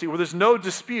and little c, where there's no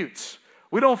disputes.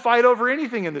 We don't fight over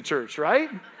anything in the church, right?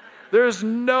 There's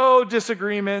no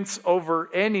disagreements over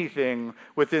anything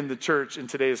within the church in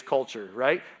today's culture,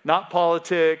 right? Not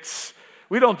politics.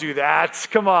 We don't do that.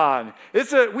 Come on.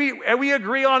 We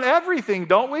agree on everything,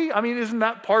 don't we? I mean, isn't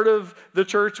that part of the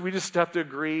church? We just have to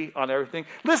agree on everything.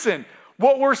 Listen,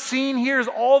 what we're seeing here is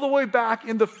all the way back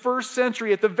in the first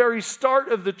century, at the very start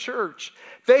of the church.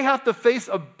 They have to face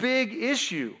a big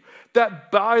issue that,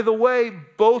 by the way,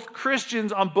 both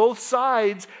Christians on both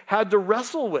sides had to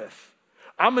wrestle with.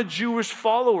 I'm a Jewish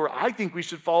follower. I think we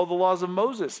should follow the laws of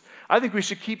Moses. I think we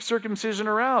should keep circumcision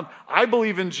around. I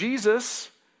believe in Jesus.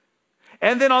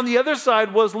 And then on the other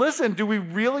side was, listen, do we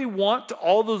really want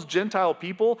all those Gentile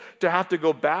people to have to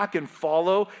go back and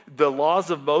follow the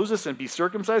laws of Moses and be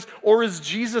circumcised? Or is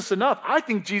Jesus enough? I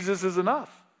think Jesus is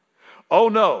enough. Oh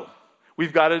no,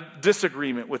 we've got a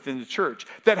disagreement within the church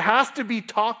that has to be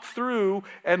talked through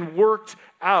and worked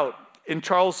out. In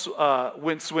Charles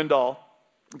Swindoll,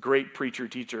 great preacher,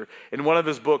 teacher, in one of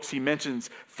his books, he mentions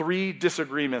 3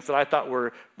 disagreements that I thought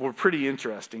were pretty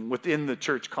interesting within the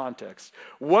church context.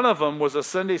 One of them was a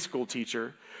Sunday school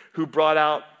teacher who brought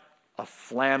out a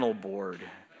flannel board.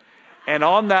 And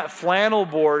on that flannel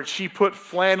board, she put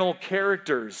flannel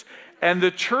characters. And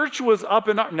the church was up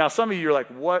and up. Now, some of you are like,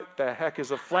 what the heck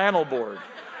is a flannel board?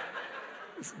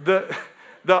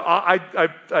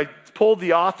 I pulled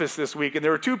the office this week, and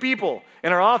there were 2 people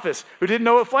in our office who didn't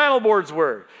know what flannel boards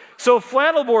were. So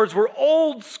flannel boards were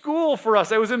old school for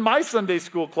us. I was in my Sunday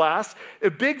school class, a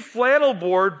big flannel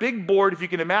board, big board if you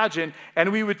can imagine,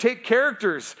 and we would take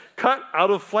characters cut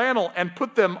out of flannel and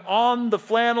put them on the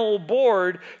flannel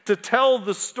board to tell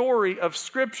the story of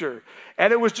Scripture.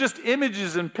 And it was just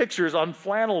images and pictures on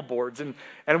flannel boards,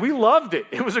 and we loved it.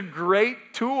 It was a great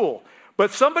tool.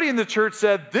 But somebody in the church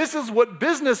said, this is what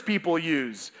business people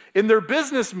use in their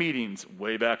business meetings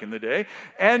way back in the day.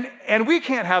 And we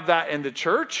can't have that in the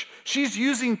church. She's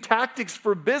using tactics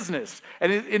for business.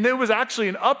 And it was actually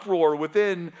an uproar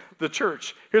within the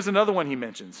church. Here's another one he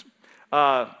mentions.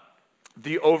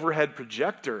 The overhead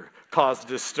projector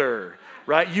caused a stir,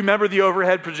 right? You remember the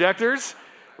overhead projectors?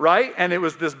 Right? And it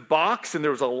was this box, and there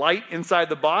was a light inside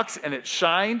the box, and it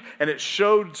shined, and it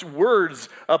showed words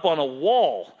up on a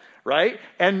wall. Right?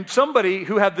 And somebody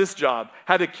who had this job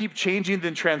had to keep changing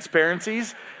the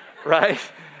transparencies, right?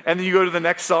 And then you go to the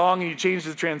next song and you change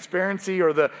the transparency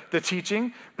or the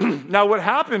teaching. Now what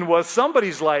happened was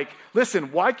somebody's like,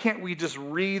 listen, why can't we just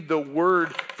read the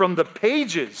word from the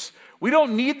pages? We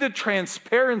don't need the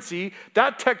transparency.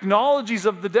 That technology's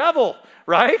of the devil,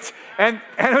 right? And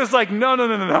it was like,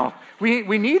 no.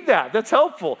 We need that. That's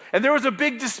helpful. And there was a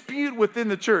big dispute within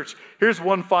the church. Here's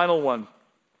one final one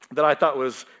that I thought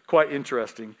was quite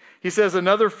interesting. He says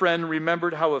another friend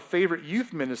remembered how a favorite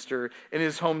youth minister in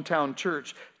his hometown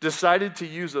church decided to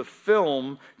use a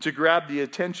film to grab the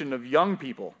attention of young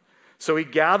people. So he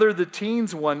gathered the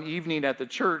teens one evening at the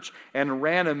church and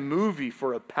ran a movie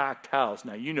for a packed house.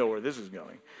 Now you know where this is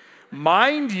going.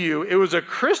 Mind you, it was a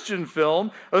Christian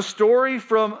film, a story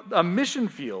from a mission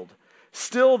field.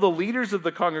 Still, the leaders of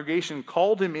the congregation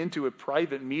called him into a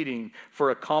private meeting for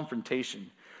a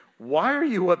confrontation. Why are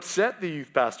you upset, the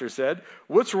youth pastor said.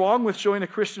 What's wrong with showing a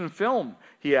Christian film?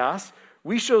 He asked.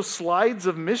 We show slides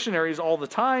of missionaries all the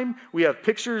time. We have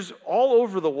pictures all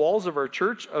over the walls of our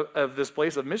church of this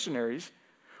place of missionaries.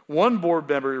 One board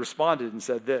member responded and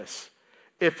said this,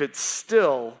 if it's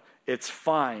still, it's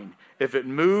fine. If it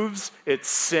moves, it's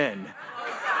sin.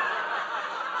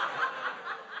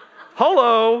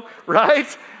 Hello,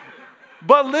 right?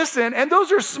 But listen, and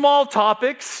those are small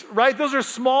topics, right? Those are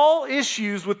small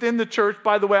issues within the church.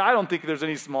 By the way, I don't think there's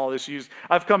any small issues.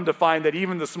 I've come to find that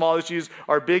even the small issues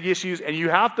are big issues, and you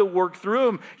have to work through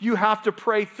them. You have to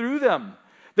pray through them.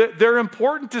 They're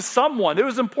important to someone. It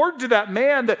was important to that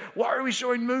man that, why are we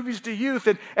showing movies to youth?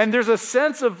 And there's a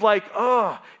sense of like,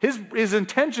 his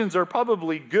intentions are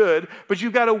probably good, but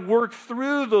you've got to work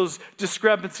through those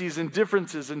discrepancies and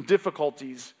differences and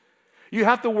difficulties. You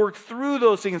have to work through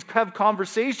those things, have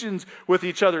conversations with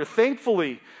each other.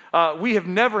 Thankfully, we have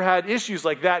never had issues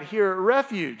like that here at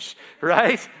Refuge,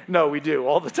 right? No, we do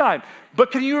all the time.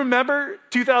 But can you remember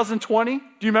 2020? Do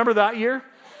you remember that year?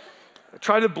 I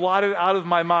try to blot it out of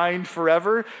my mind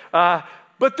forever.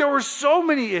 But there were so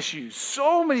many issues,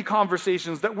 so many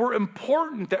conversations that were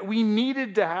important that we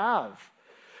needed to have.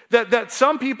 That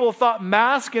some people thought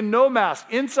mask and no mask,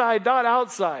 inside, not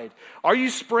outside. Are you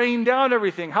spraying down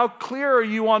everything? How clear are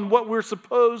you on what we're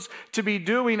supposed to be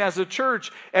doing as a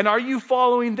church? And are you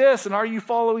following this? And are you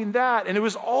following that? And it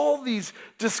was all these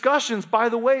discussions, by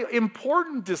the way,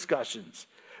 important discussions,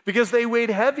 because they weighed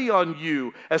heavy on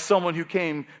you as someone who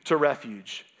came to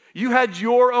Refuge. You had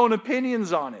your own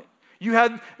opinions on it. You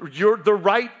had the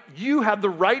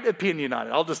right opinion on it.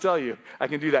 I'll just tell you, I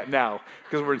can do that now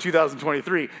because we're in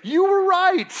 2023. You were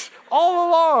right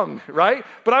all along, right?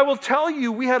 But I will tell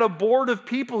you, we had a board of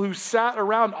people who sat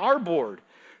around our board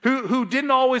who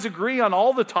didn't always agree on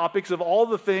all the topics of all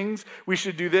the things we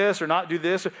should do this or not do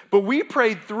this, but we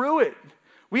prayed through it.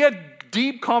 We had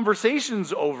deep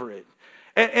conversations over it.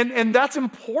 And that's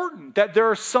important, that there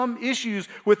are some issues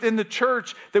within the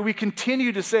church that we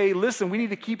continue to say, listen, we need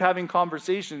to keep having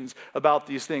conversations about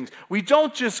these things. We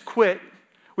don't just quit.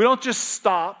 We don't just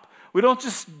stop. We don't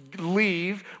just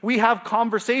leave. We have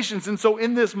conversations. And so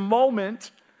in this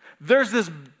moment, there's this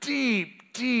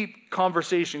deep, deep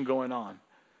conversation going on.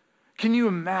 Can you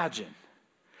imagine?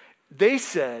 They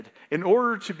said, in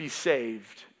order to be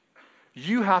saved,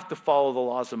 you have to follow the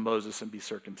laws of Moses and be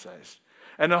circumcised.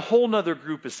 And a whole nother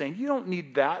group is saying, you don't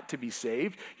need that to be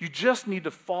saved. You just need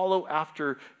to follow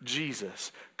after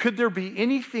Jesus. Could there be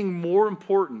anything more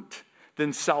important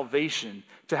than salvation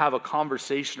to have a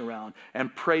conversation around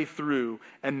and pray through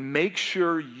and make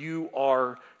sure you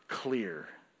are clear?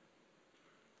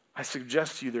 I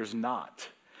suggest to you there's not.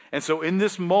 And so in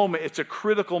this moment, it's a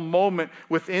critical moment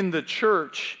within the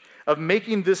church of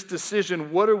making this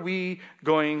decision. What are we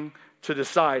going to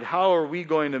decide? How are we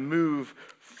going to move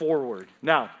forward?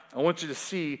 Now, I want you to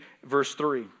see verse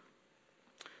 3.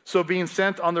 So being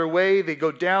sent on their way, they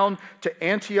go down to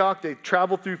Antioch. They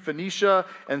travel through Phoenicia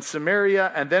and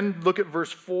Samaria. And then look at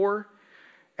verse 4.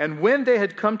 And when they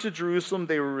had come to Jerusalem,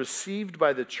 they were received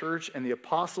by the church and the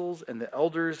apostles and the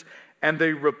elders, and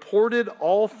they reported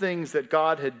all things that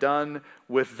God had done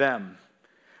with them.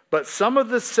 But some of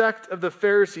the sect of the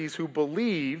Pharisees who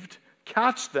believed,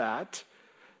 catch that,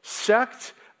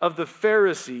 sect of the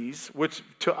Pharisees, which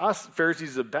to us,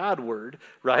 Pharisees is a bad word,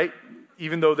 right?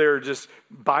 Even though they're just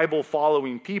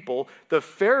Bible-following people, the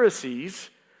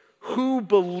Pharisees who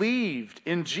believed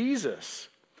in Jesus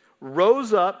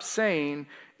rose up saying,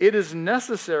 it is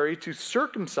necessary to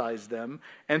circumcise them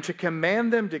and to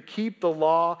command them to keep the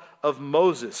law of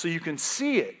Moses. So you can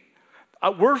see it.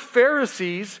 We're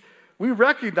Pharisees. We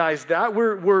recognize that.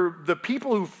 We're the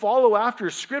people who follow after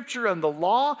Scripture and the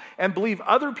law and believe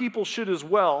other people should as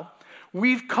well.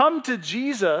 We've come to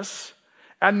Jesus,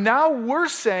 and now we're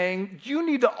saying you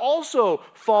need to also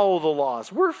follow the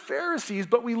laws. We're Pharisees,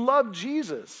 but we love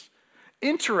Jesus.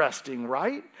 Interesting,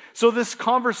 right? So this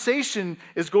conversation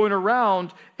is going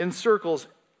around in circles.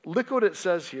 Look what it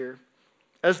says here.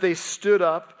 As they stood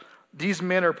up, these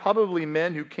men are probably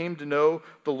men who came to know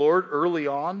the Lord early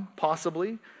on,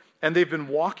 possibly. And they've been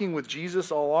walking with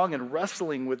Jesus all along and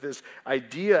wrestling with this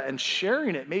idea and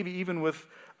sharing it, maybe even with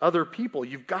other people.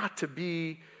 You've got to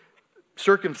be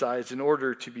circumcised in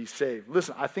order to be saved.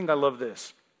 Listen, I think I love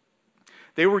this.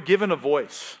 They were given a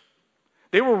voice.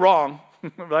 They were wrong,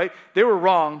 right? They were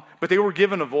wrong, but they were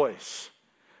given a voice.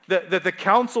 That the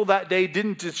council that day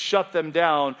didn't just shut them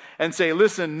down and say,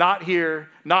 listen, not here,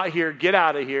 get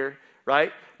out of here,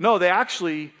 right? No, they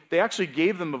actually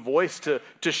gave them a voice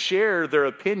to share their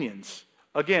opinions.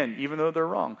 Again, even though they're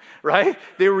wrong, right?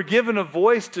 They were given a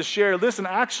voice to share. Listen,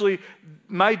 actually,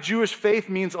 my Jewish faith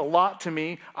means a lot to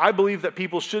me. I believe that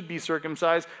people should be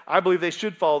circumcised. I believe they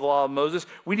should follow the law of Moses.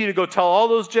 We need to go tell all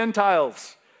those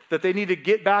Gentiles that they need to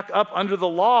get back up under the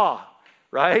law,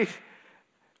 right?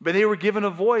 But they were given a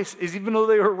voice, even though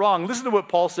they were wrong. Listen to what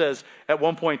Paul says at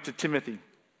one point to Timothy.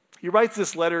 He writes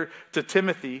this letter to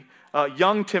Timothy,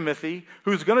 young Timothy,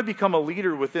 who's going to become a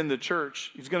leader within the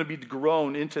church. He's going to be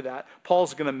grown into that.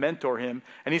 Paul's going to mentor him.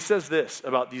 And he says this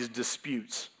about these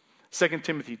disputes. 2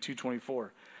 Timothy 2:24.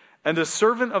 And the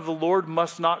servant of the Lord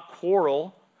must not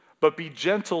quarrel, but be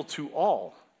gentle to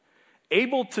all,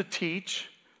 able to teach,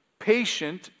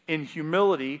 patient in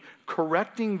humility,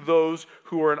 correcting those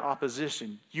who are in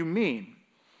opposition. You mean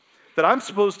that I'm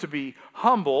supposed to be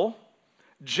humble,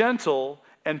 gentle,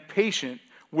 and patient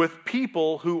with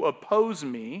people who oppose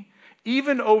me,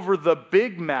 even over the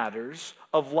big matters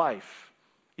of life.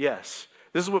 Yes.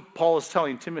 This is what Paul is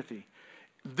telling Timothy.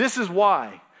 This is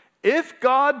why. If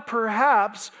God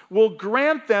perhaps will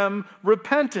grant them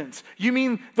repentance. You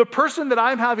mean the person that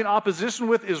I'm having opposition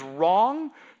with is wrong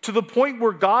to the point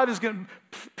where God is going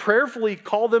to prayerfully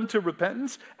call them to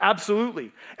repentance?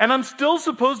 Absolutely. And I'm still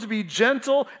supposed to be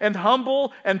gentle and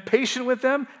humble and patient with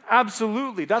them?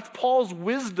 Absolutely. That's Paul's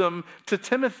wisdom to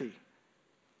Timothy.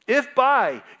 If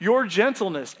by your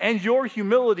gentleness and your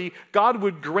humility, God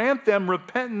would grant them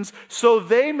repentance so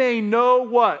they may know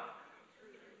what?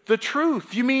 The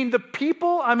truth. You mean the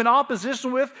people I'm in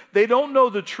opposition with, they don't know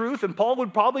the truth? And Paul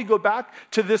would probably go back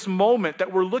to this moment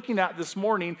that we're looking at this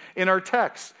morning in our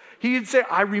text. He'd say,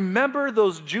 I remember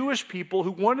those Jewish people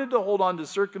who wanted to hold on to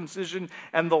circumcision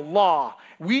and the law.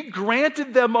 We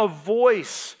granted them a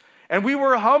voice, and we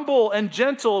were humble and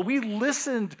gentle. We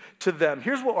listened to them.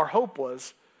 Here's what our hope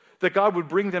was. That God would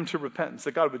bring them to repentance,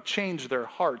 that God would change their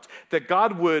hearts, that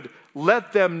God would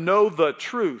let them know the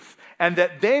truth, and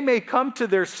that they may come to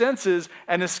their senses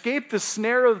and escape the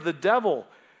snare of the devil,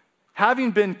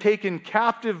 having been taken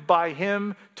captive by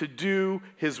him to do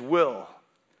his will.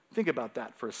 Think about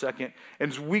that for a second.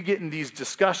 And as we get in these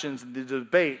discussions, the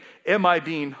debate, am I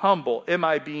being humble? Am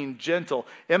I being gentle?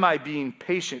 Am I being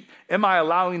patient? Am I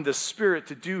allowing the Spirit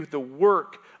to do the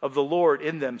work of the Lord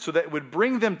in them so that it would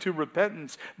bring them to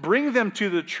repentance, bring them to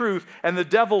the truth, and the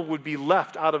devil would be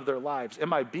left out of their lives?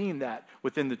 Am I being that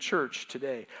within the church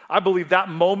today? I believe that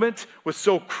moment was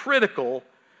so critical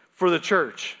for the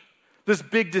church, this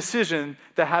big decision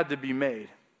that had to be made.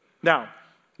 Now,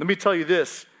 let me tell you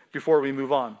this before we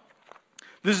move on.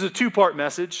 This is a two-part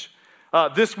message.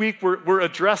 This week, we're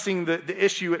addressing the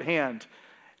issue at hand.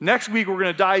 Next week, we're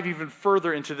going to dive even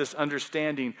further into this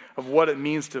understanding of what it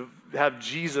means to have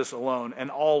Jesus alone, and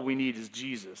all we need is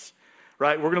Jesus,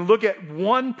 right? We're going to look at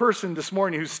one person this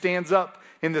morning who stands up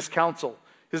in this council.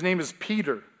 His name is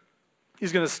Peter.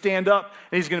 He's going to stand up,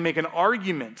 and he's going to make an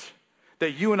argument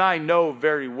that you and I know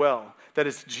very well, that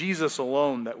it's Jesus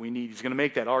alone that we need. He's going to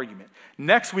make that argument.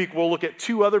 Next week, we'll look at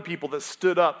two other people that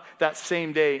stood up that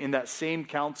same day in that same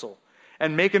council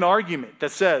and make an argument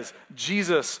that says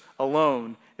Jesus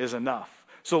alone is enough.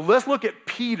 So let's look at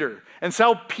Peter and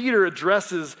how Peter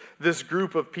addresses this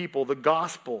group of people, the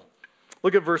gospel.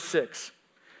 Look at verse 6.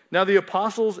 Now the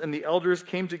apostles and the elders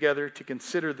came together to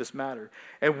consider this matter.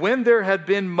 And when there had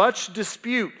been much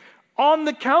dispute on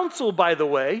the council, by the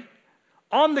way,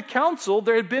 on the council,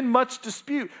 there had been much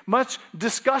dispute, much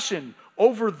discussion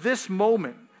over this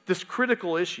moment, this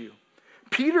critical issue.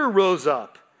 Peter rose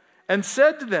up and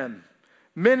said to them,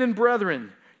 Men and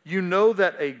brethren, you know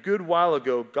that a good while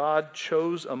ago God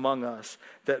chose among us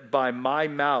that by my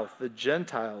mouth the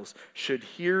Gentiles should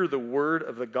hear the word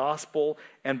of the gospel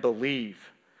and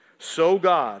believe. So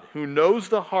God, who knows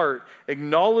the heart,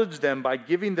 acknowledged them by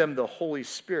giving them the Holy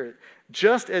Spirit,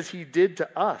 just as he did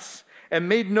to us, and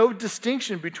made no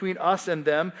distinction between us and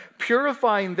them,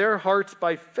 purifying their hearts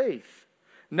by faith.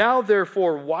 Now,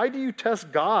 therefore, why do you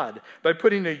test God by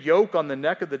putting a yoke on the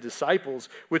neck of the disciples,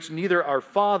 which neither our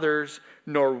fathers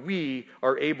nor we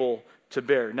are able to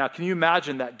bear? Now, can you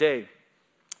imagine that day?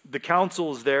 The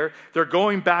council is there. They're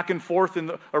going back and forth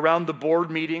around the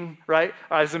board meeting, right?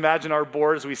 I just imagine our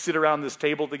board as we sit around this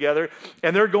table together.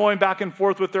 And they're going back and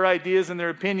forth with their ideas and their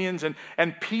opinions.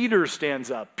 And Peter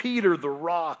stands up. Peter, the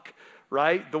rock,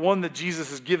 right? The one that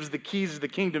Jesus gives the keys of the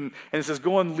kingdom. And it says,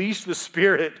 go unleash the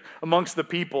Spirit amongst the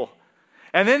people.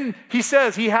 And then he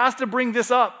says he has to bring this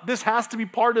up. This has to be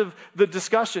part of the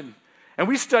discussion. And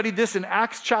we studied this in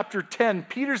Acts chapter 10.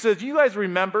 Peter says, you guys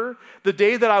remember the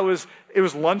day that it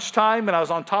was lunchtime and I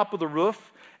was on top of the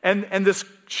roof and this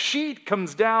sheet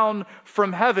comes down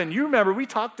from heaven. You remember, we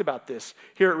talked about this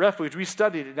here at Refuge. We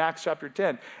studied it in Acts chapter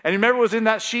 10. And you remember what was in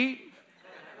that sheet?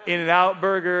 In-N-Out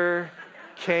Burger,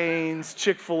 Cane's,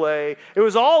 Chick-fil-A. It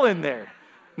was all in there.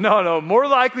 No, more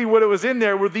likely what it was in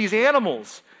there were these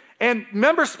animals. And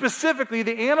remember specifically,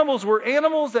 the animals were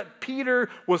animals that Peter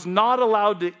was not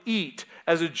allowed to eat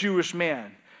as a Jewish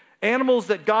man. Animals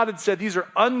that God had said, these are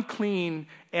unclean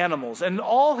animals. And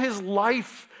all his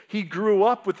life, he grew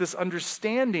up with this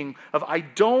understanding of, I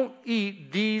don't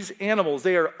eat these animals.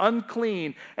 They are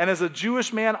unclean. And as a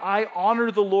Jewish man, I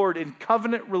honor the Lord in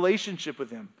covenant relationship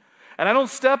with him. And I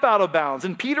don't step out of bounds.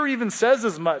 And Peter even says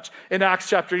as much in Acts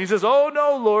chapter. He says, oh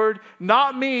no, Lord,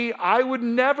 not me. I would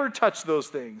never touch those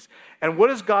things. And what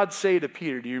does God say to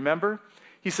Peter? Do you remember?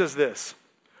 He says this,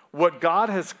 what God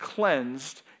has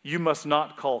cleansed, you must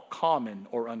not call common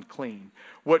or unclean.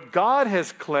 What God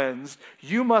has cleansed,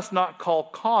 you must not call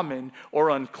common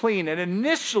or unclean. And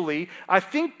initially, I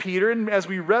think Peter, and as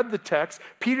we read the text,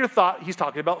 Peter thought he's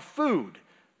talking about food.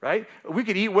 right? We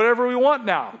can eat whatever we want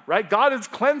now, right? God is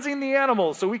cleansing the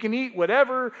animals so we can eat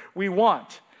whatever we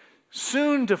want.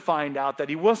 Soon to find out that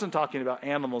he wasn't talking about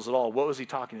animals at all. What was he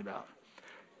talking about?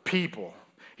 People.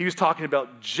 He was talking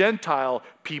about Gentile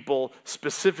people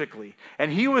specifically.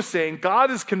 And he was saying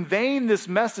God is conveying this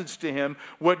message to him.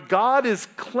 What God is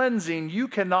cleansing, you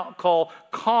cannot call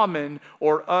common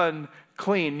or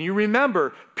unclean. You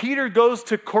remember, Peter goes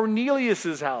to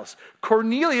Cornelius' house.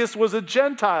 Cornelius was a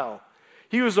Gentile.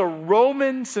 He was a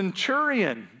Roman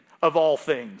centurion of all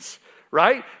things,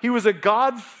 right? He was a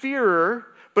God-fearer,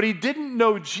 but he didn't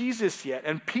know Jesus yet.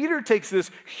 And Peter takes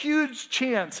this huge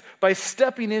chance by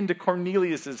stepping into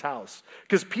Cornelius' house.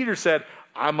 Because Peter said,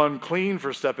 I'm unclean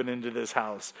for stepping into this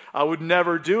house. I would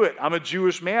never do it. I'm a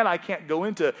Jewish man. I can't go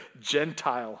into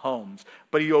Gentile homes.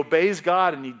 But he obeys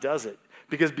God and he does it.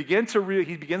 Because he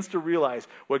begins to realize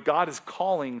what God is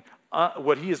calling,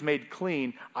 what he has made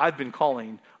clean, I've been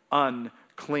calling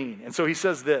unclean. And so he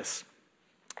says this.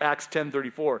 Acts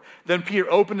 10:34. Then Peter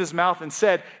opened his mouth and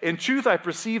said, in truth, I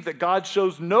perceive that God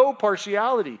shows no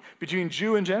partiality between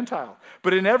Jew and Gentile.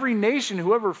 But in every nation,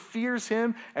 whoever fears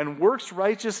him and works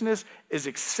righteousness is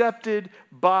accepted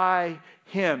by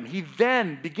him. He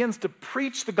then begins to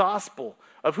preach the gospel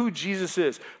of who Jesus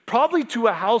is, probably to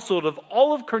a household of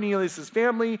all of Cornelius'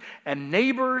 family and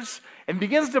neighbors, and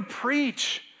begins to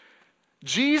preach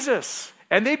Jesus.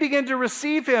 And they begin to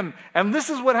receive him. And this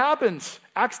is what happens.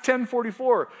 Acts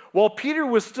 10:44. While Peter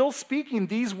was still speaking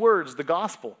these words, the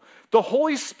gospel, the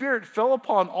Holy Spirit fell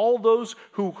upon all those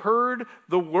who heard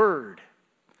the word.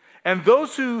 And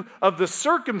those who of the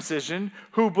circumcision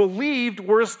who believed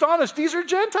were astonished. These are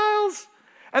Gentiles.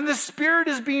 And the Spirit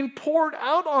is being poured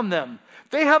out on them.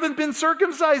 They haven't been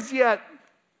circumcised yet.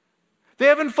 They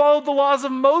haven't followed the laws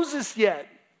of Moses yet.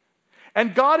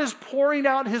 And God is pouring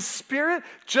out his Spirit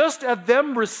just at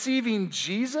them receiving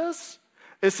Jesus.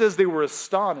 It says they were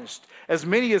astonished, as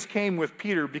many as came with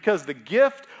Peter, because the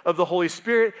gift of the Holy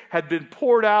Spirit had been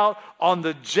poured out on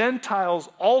the Gentiles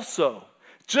also.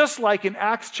 Just like in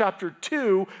Acts chapter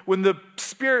 2, when the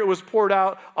Spirit was poured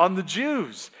out on the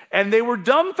Jews. And they were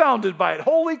dumbfounded by it.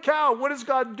 Holy cow, what is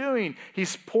God doing?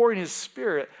 He's pouring his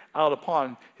Spirit out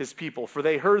upon his people. For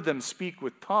they heard them speak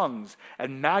with tongues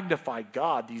and magnify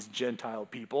God, these Gentile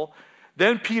people.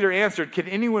 Then Peter answered, can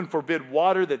anyone forbid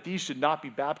water that these should not be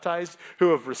baptized,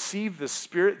 who have received the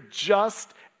Spirit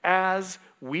just as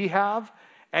we have?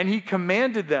 And he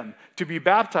commanded them to be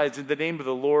baptized in the name of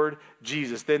the Lord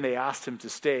Jesus. Then they asked him to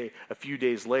stay a few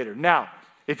days later. Now,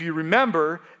 if you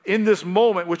remember, in this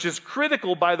moment, which is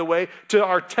critical, by the way, to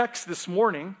our text this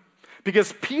morning,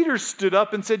 because Peter stood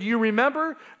up and said, you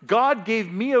remember, God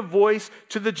gave me a voice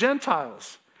to the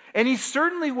Gentiles. And he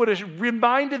certainly would have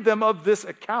reminded them of this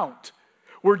account,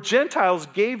 where Gentiles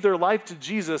gave their life to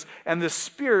Jesus and the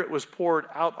Spirit was poured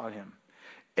out on him.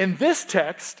 In this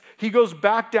text, he goes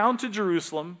back down to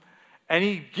Jerusalem and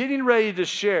he's getting ready to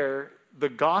share the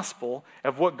gospel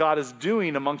of what God is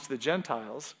doing amongst the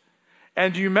Gentiles.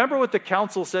 And do you remember what the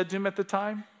council said to him at the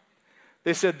time?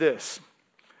 They said this,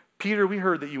 Peter, we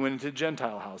heard that you went into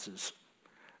Gentile houses.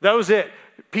 That was it.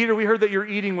 Peter, we heard that you're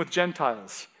eating with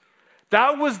Gentiles.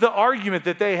 That was the argument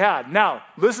that they had. Now,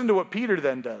 listen to what Peter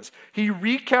then does. He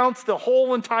recounts the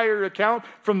whole entire account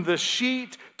from the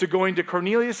sheet to going to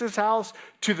Cornelius' house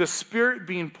to the Spirit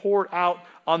being poured out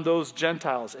on those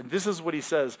Gentiles. And this is what he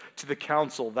says to the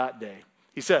council that day.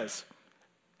 He says,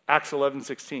 Acts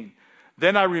 11:16,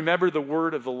 then I remembered the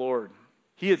word of the Lord.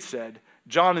 He had said,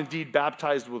 John indeed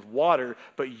baptized with water,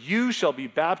 but you shall be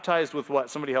baptized with what?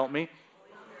 Somebody help me.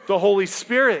 The Holy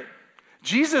Spirit.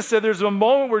 Jesus said there's a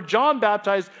moment where John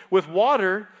baptized with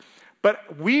water,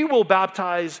 but we will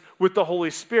baptize with the Holy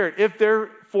Spirit. If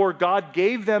therefore God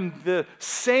gave them the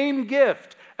same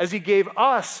gift as he gave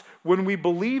us when we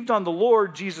believed on the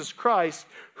Lord Jesus Christ,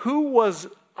 who was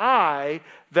I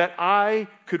that I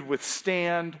could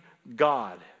withstand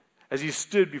God? As he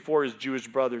stood before his Jewish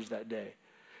brothers that day.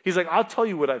 He's like, I'll tell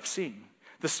you what I've seen.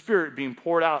 The Spirit being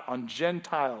poured out on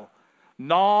Gentile,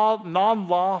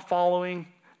 non-law following,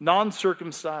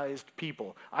 non-circumcised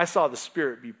people. I saw the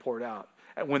Spirit be poured out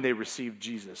when they received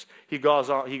Jesus. He goes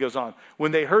on.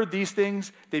 When they heard these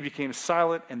things, they became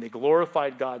silent and they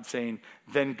glorified God, saying,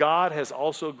 then God has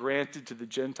also granted to the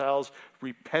Gentiles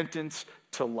repentance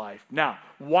to life. Now,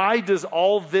 why does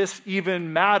all this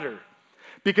even matter?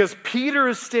 Because Peter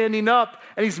is standing up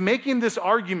and he's making this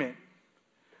argument.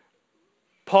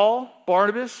 Paul,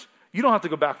 Barnabas, you don't have to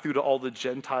go back through to all the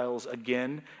Gentiles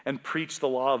again and preach the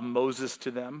law of Moses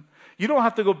to them. You don't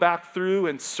have to go back through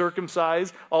and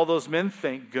circumcise all those men,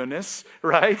 thank goodness,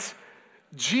 right?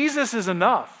 Jesus is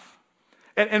enough.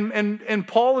 And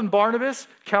Paul and Barnabas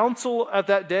counsel at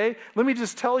that day, let me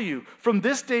just tell you, from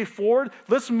this day forward,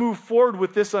 let's move forward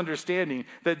with this understanding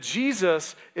that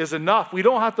Jesus is enough. We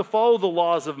don't have to follow the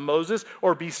laws of Moses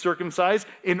or be circumcised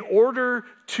in order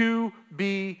to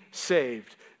be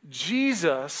saved.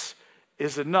 Jesus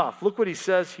is enough. Look what he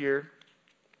says here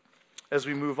as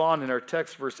we move on in our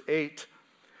text, verse 8.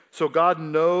 So God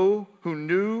knows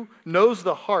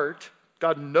the heart,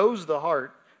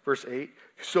 verse 8.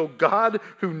 So God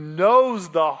who knows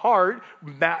the heart,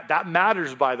 that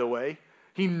matters, by the way.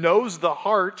 He knows the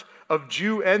heart of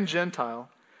Jew and Gentile.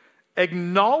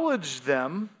 Acknowledge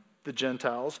them, the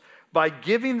Gentiles, by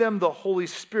giving them the Holy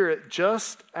Spirit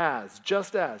just as,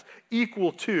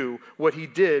 equal to what he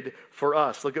did for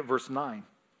us. Look at verse 9.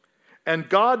 And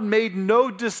God made no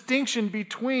distinction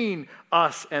between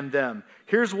us and them.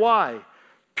 Here's why.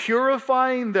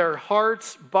 Purifying their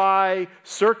hearts by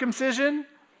circumcision,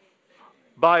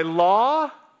 by law,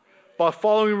 by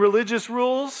following religious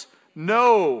rules?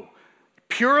 No.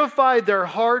 Purified their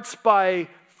hearts by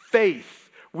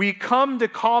faith. We come to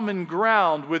common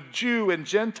ground with Jew and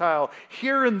Gentile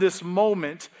here in this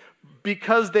moment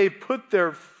because they put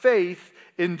their faith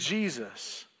in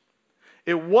Jesus.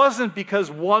 It wasn't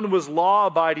because one was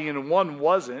law-abiding and one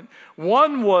wasn't.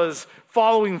 One was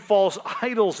following false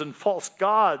idols and false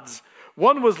gods.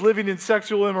 One was living in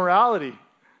sexual immorality.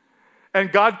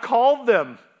 And God called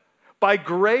them by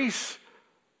grace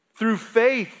through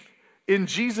faith in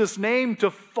Jesus' name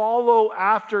to follow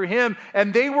after him.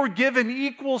 And they were given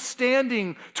equal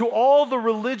standing to all the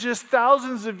religious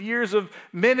thousands of years of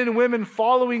men and women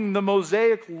following the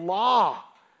Mosaic law.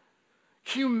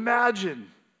 Can you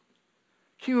imagine?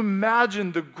 Can you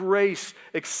imagine the grace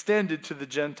extended to the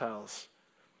Gentiles?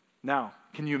 Now,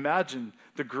 can you imagine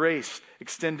the grace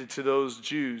extended to those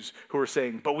Jews who are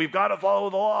saying, but we've got to follow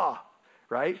the law?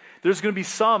 Right? There's going to be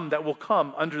some that will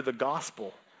come under the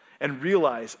gospel and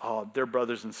realize, oh, they're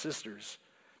brothers and sisters.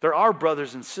 There are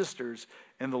brothers and sisters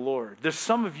in the Lord. There's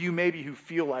some of you maybe who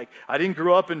feel like, I didn't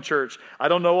grow up in church. I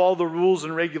don't know all the rules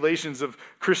and regulations of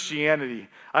Christianity.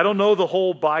 I don't know the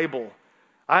whole Bible.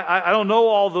 I don't know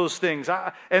all those things.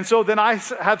 And so then I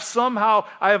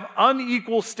have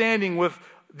unequal standing with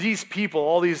these people,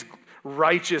 all these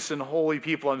righteous and holy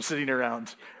people I'm sitting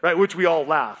around, right? Which we all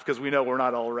laugh because we know we're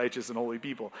not all righteous and holy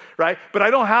people, right? But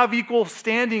I don't have equal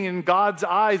standing in God's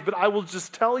eyes, but I will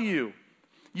just tell you,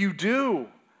 you do.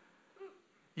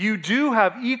 You do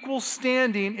have equal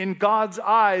standing in God's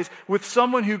eyes with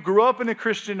someone who grew up in a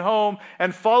Christian home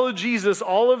and followed Jesus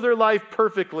all of their life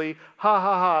perfectly. Ha,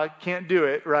 ha, ha, can't do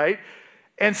it, right?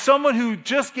 And someone who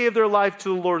just gave their life to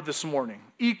the Lord this morning.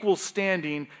 Equal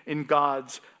standing in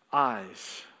God's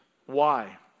eyes.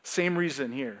 Why? Same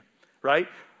reason here, right?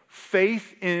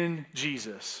 Faith in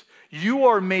Jesus. You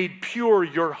are made pure.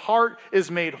 Your heart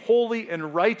is made holy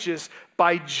and righteous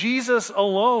by Jesus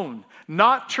alone.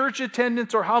 Not church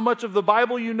attendance or how much of the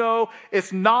Bible you know.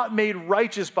 It's not made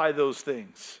righteous by those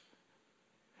things.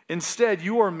 Instead,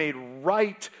 you are made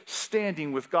right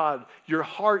standing with God. Your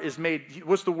heart is made,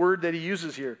 what's the word that he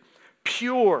uses here?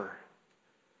 Pure.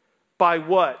 By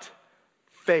what?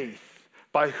 Faith.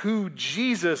 By who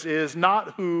Jesus is,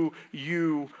 not who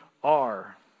you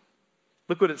are.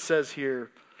 Look what it says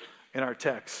here in our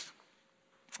text.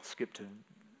 Skip to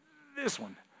this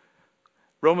one.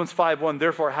 Romans 5:1,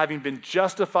 therefore, having been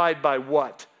justified by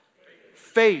what?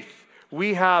 Faith.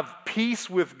 We have peace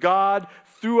with God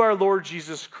through our Lord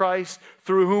Jesus Christ,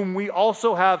 through whom we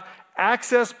also have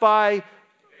access by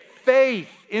faith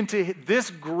into this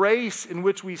grace in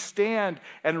which we stand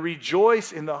and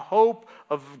rejoice in the hope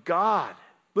of God.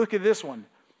 Look at this one.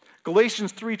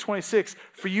 Galatians 3:26.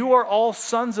 For you are all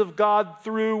sons of God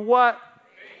through what?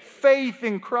 Faith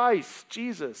in Christ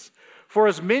Jesus. For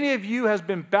as many of you has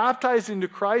been baptized into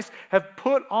Christ have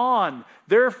put on.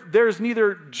 There's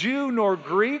neither Jew nor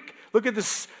Greek. Look at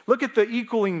this. Look at the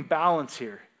equaling balance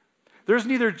here. There's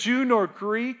neither Jew nor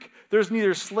Greek. There's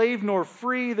neither slave nor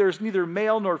free. There's neither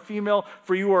male nor female,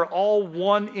 for you are all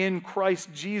one in Christ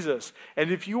Jesus.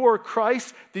 And if you are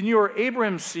Christ, then you are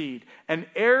Abraham's seed and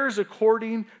heirs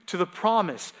according to the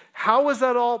promise. How is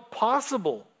that all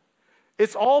possible?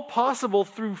 It's all possible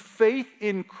through faith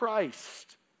in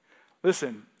Christ.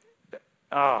 Listen,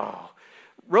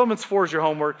 Romans 4 is your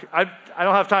homework. I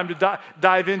don't have time to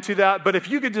dive into that, but if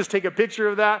you could just take a picture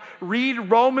of that,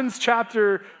 read Romans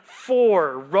chapter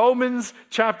 4. Romans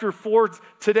chapter 4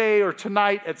 today or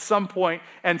tonight at some point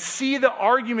and see the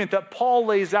argument that Paul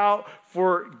lays out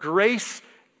for grace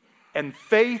and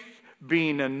faith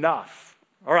being enough.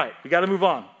 All right, we got to move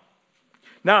on.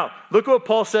 Now, look what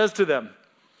Paul says to them.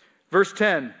 Verse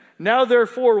 10, now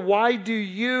therefore, why do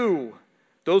you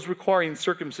those requiring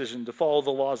circumcision to follow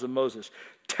the laws of Moses.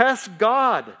 Test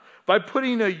God by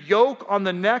putting a yoke on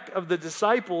the neck of the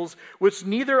disciples, which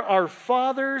neither our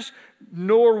fathers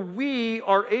nor we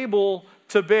are able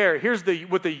to bear. Here's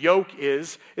what the yoke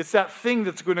is. It's that thing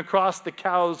that's going to cross the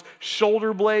cow's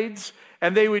shoulder blades,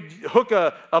 and they would hook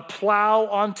a plow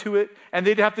onto it, and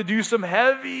they'd have to do some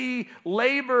heavy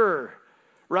labor,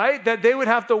 right? That they would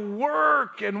have to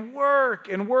work and work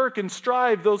and work and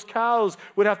strive. Those cows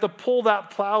would have to pull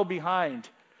that plow behind.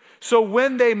 So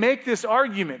when they make this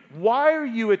argument, why are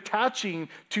you attaching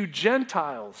to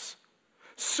Gentiles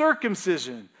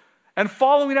circumcision and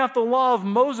following after the law of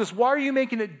Moses? Why are you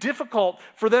making it difficult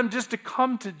for them just to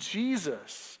come to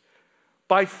Jesus?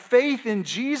 By faith in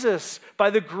Jesus,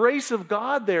 by the grace of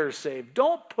God, they are saved.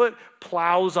 Don't put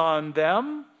plows on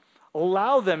them.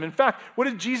 Allow them. In fact, what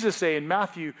did Jesus say in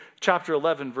Matthew chapter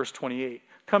 11, verse 28?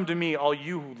 Come to me, all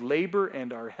you who labor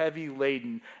and are heavy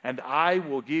laden, and I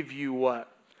will give you what?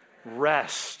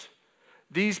 Rest.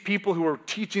 These people who are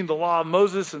teaching the law of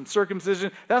Moses and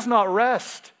circumcision, that's not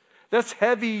rest. That's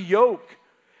heavy yoke.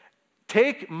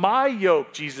 Take my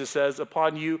yoke, Jesus says,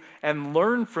 upon you and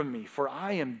learn from me, for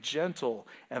I am gentle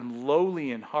and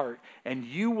lowly in heart, and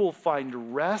you will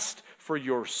find rest for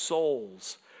your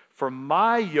souls. For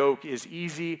my yoke is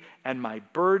easy and my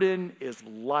burden is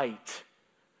light.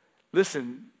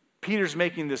 Listen, Peter's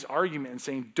making this argument and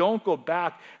saying, don't go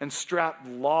back and strap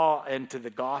law into the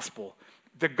gospel.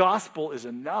 The gospel is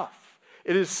enough.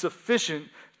 It is sufficient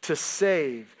to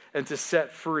save and to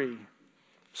set free.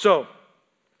 So,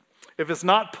 if it's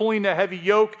not pulling a heavy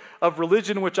yoke of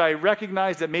religion, which I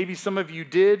recognize that maybe some of you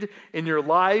did in your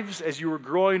lives as you were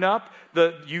growing up,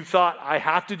 that you thought, I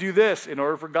have to do this in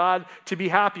order for God to be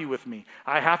happy with me.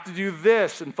 I have to do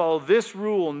this and follow this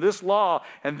rule and this law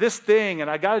and this thing, and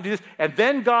I got to do this, and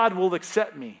then God will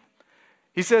accept me.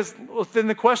 He says, well, then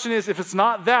the question is, if it's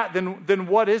not that, then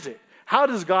what is it? How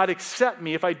does God accept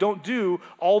me if I don't do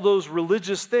all those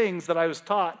religious things that I was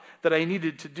taught that I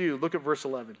needed to do? Look at verse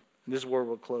 11. And this is where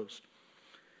we'll close.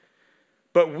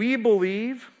 But we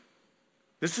believe,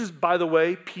 this is, by the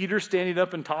way, Peter standing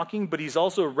up and talking, but he's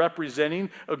also representing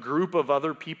a group of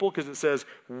other people because it says,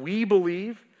 we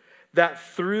believe that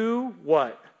through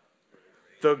what?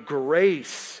 The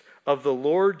grace of the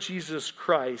Lord Jesus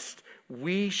Christ,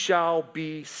 we shall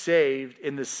be saved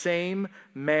in the same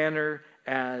manner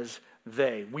as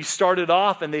they. We started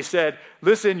off and they said,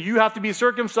 listen, you have to be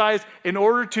circumcised in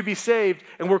order to be saved.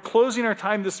 And we're closing our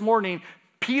time this morning.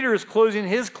 Peter is closing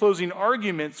his closing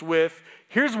arguments with,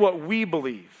 here's what we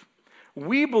believe.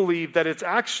 We believe that it's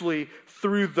actually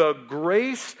through the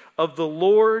grace of the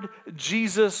Lord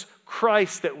Jesus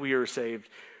Christ that we are saved.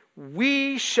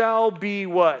 We shall be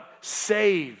what?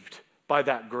 Saved by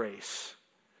that grace.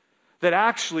 That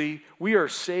actually we are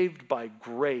saved by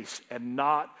grace and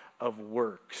not of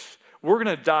works. We're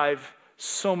going to dive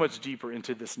so much deeper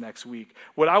into this next week.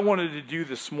 What I wanted to do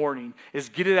this morning is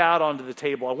get it out onto the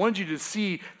table. I wanted you to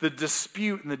see the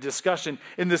dispute and the discussion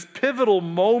in this pivotal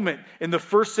moment in the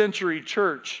first century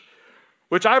church,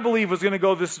 which I believe was going to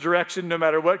go this direction no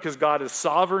matter what, because God is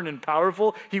sovereign and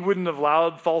powerful. He wouldn't have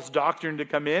allowed false doctrine to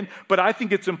come in. But I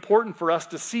think it's important for us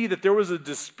to see that there was a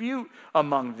dispute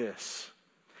among this.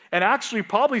 And actually,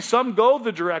 probably some go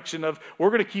the direction of, we're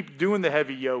going to keep doing the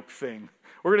heavy yoke thing.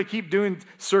 We're going to keep doing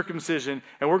circumcision,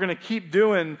 and we're going to keep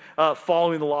doing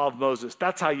following the law of Moses.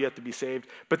 That's how you have to be saved.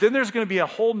 But then there's going to be a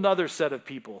whole nother set of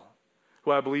people who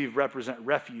I believe represent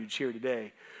refuge here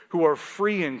today, who are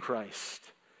free in Christ,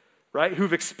 right?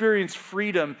 Who've experienced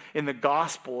freedom in the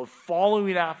gospel of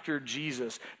following after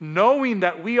Jesus, knowing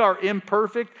that we are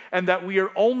imperfect and that we are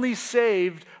only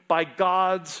saved by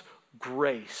God's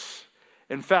grace.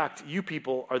 In fact, you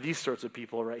people are these sorts of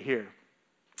people right here.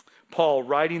 Paul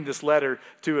writing this letter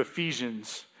to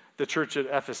Ephesians, the church at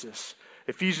Ephesus.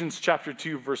 Ephesians chapter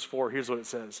 2, verse 4, here's what it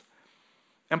says.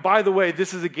 And by the way,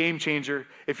 this is a game changer.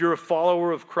 If you're a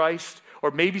follower of Christ,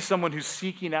 or maybe someone who's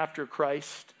seeking after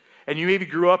Christ, and you maybe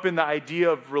grew up in the idea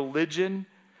of religion,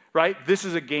 right? This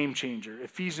is a game changer.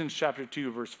 Ephesians chapter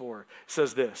 2, verse 4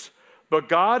 says this. But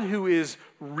God who is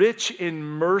rich in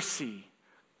mercy,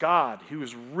 God who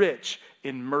is rich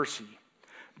in mercy,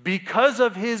 because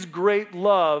of his great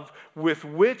love with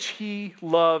which he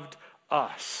loved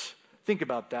us. Think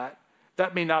about that.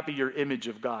 That may not be your image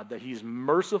of God, that he's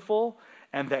merciful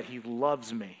and that he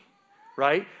loves me,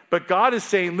 right? But God is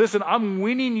saying, listen, I'm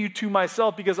winning you to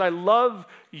myself because I love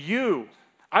you.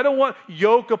 I don't want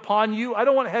yoke upon you. I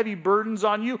don't want heavy burdens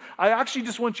on you. I actually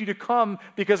just want you to come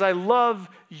because I love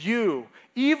you.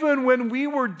 Even when we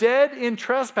were dead in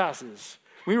trespasses,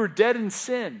 we were dead in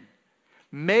sin.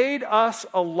 made us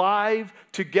alive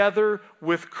together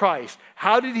with Christ.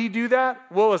 How did he do that?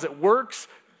 What was it? Works?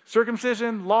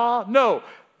 Circumcision? Law? No.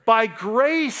 By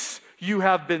grace you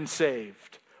have been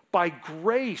saved. By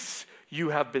grace you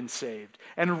have been saved.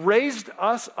 And raised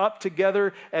us up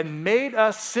together and made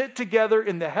us sit together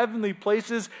in the heavenly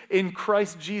places in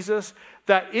Christ Jesus,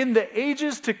 that in the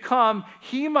ages to come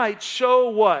he might show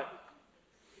what?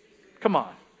 Come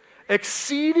on.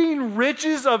 Exceeding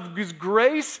riches of his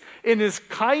grace in his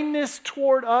kindness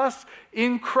toward us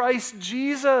in Christ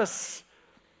Jesus.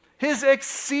 His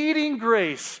exceeding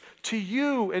grace to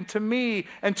you and to me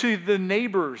and to the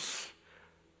neighbors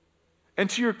and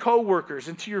to your coworkers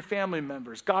and to your family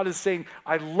members. God is saying,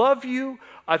 I love you.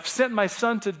 I've sent my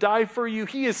son to die for you.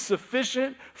 He is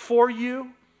sufficient for you.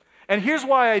 And here's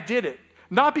why I did it.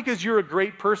 Not because you're a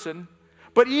great person,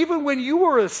 but even when you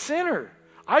were a sinner,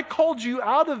 I called you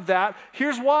out of that.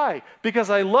 Here's why. Because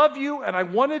I love you and I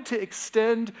wanted to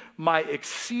extend my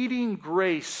exceeding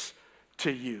grace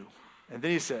to you. And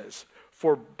then he says,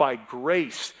 for by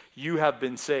grace you have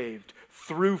been saved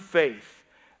through faith,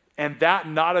 and that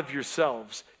not of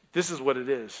yourselves. This is what it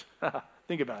is.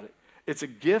 Think about it. It's a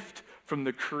gift from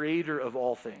the creator of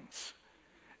all things.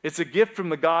 It's a gift from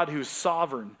the God who's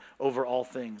sovereign over all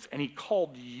things. And he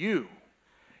called you.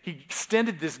 He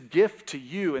extended this gift to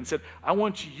you and said, I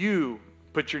want you,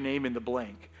 put your name in the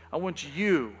blank. I want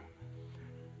you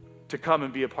to come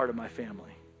and be a part of my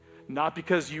family. Not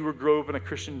because you grew up in a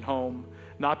Christian home,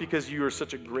 not because you are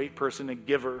such a great person, a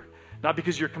giver, not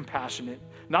because you're compassionate,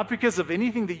 not because of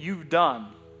anything that you've done,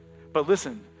 but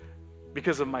listen,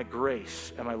 because of my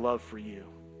grace and my love for you.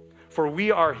 For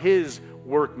we are his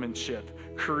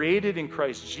workmanship, created in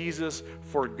Christ Jesus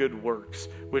for good works,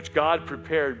 which God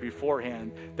prepared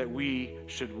beforehand that we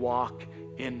should walk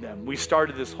in them. We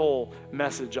started this whole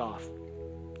message off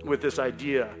with this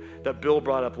idea that Bill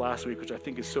brought up last week, which I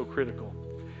think is so critical.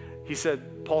 He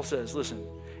said, Paul says, listen,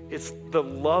 it's the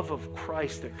love of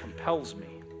Christ that compels me.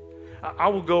 I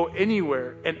will go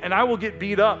anywhere and I will get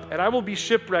beat up and I will be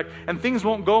shipwrecked and things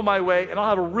won't go my way and I'll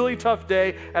have a really tough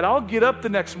day and I'll get up the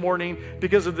next morning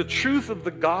because of the truth of the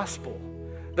gospel,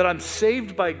 that I'm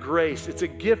saved by grace. It's a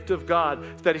gift of God,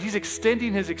 that he's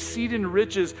extending his exceeding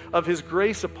riches of his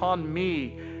grace upon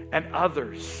me and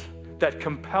others, that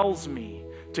compels me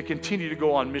to continue to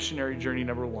go on missionary journey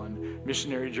number 1,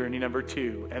 missionary journey number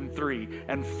 2 and 3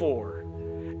 and 4.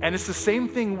 And it's the same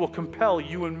thing will compel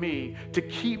you and me to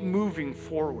keep moving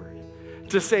forward.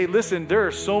 To say, listen, there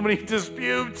are so many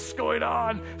disputes going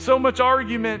on, so much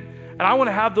argument, and I want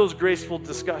to have those graceful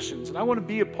discussions. And I want to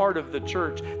be a part of the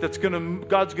church that's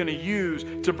God's going to use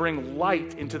to bring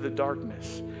light into the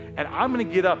darkness. And I'm going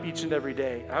to get up each and every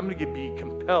day. I'm going to be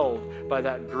compelled by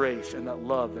that grace and that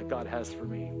love that God has for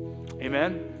me.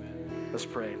 Amen? Let's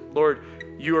pray. Lord,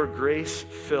 you are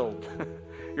grace-filled.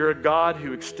 You're a God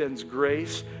who extends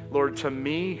grace, Lord, to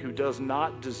me who does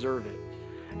not deserve it.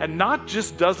 And not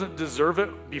just doesn't deserve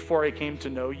it before I came to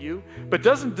know you, but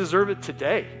doesn't deserve it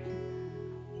today.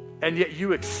 And yet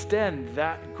you extend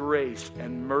that grace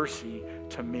and mercy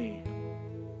to me.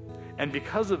 And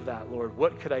because of that, Lord,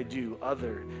 what could I do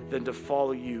other than to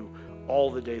follow you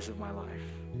all the days of my life?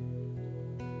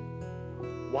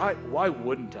 Why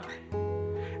wouldn't I?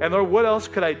 And Lord, what else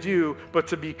could I do but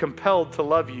to be compelled to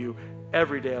love you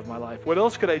every day of my life? What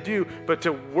else could I do but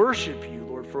to worship you,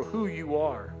 Lord, for who you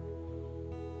are?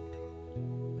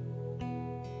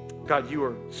 God, you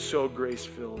are so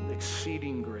grace-filled,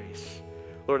 exceeding grace.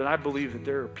 Lord, and I believe that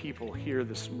there are people here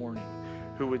this morning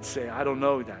who would say, I don't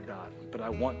know that God, but I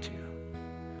want to.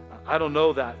 I don't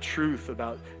know that truth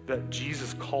about that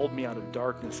Jesus called me out of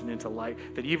darkness and into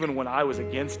light, that even when I was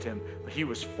against him, he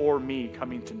was for me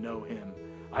coming to know him.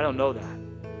 I don't know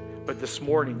that. But this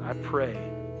morning, I pray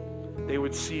they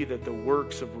would see that the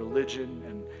works of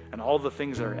religion and all the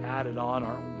things that are added on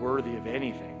aren't worthy of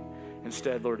anything.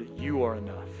 Instead, Lord, you are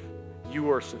enough. You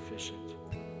are sufficient.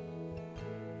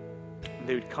 And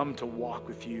they would come to walk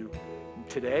with you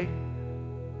today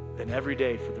and every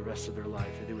day for the rest of their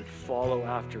life. That they would follow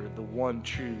after the one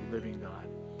true living God.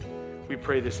 We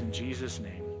pray this in Jesus'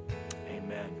 name.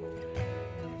 Amen.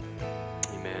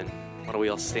 Amen. Why don't we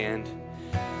all stand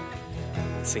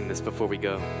and sing this before we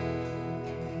go?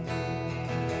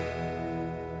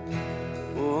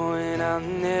 Oh, and I'll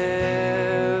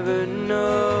never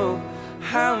know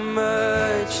how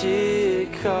much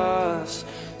it costs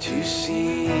to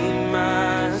see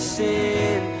my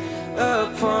sin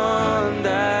upon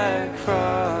that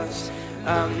cross.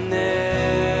 I'll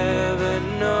never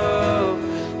know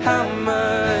how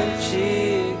much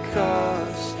it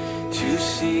costs to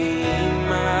see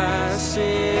my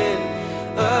sin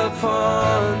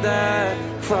upon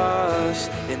that cross.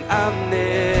 I'll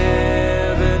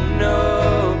never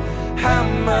know how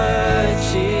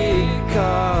much it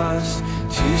costs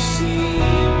to see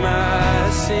my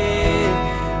sin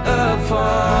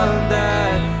upon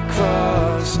that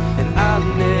cross, and I'll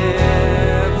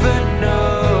never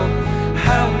know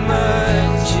how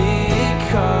much it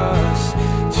costs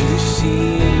to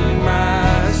see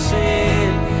my sin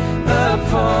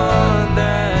upon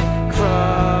that cross.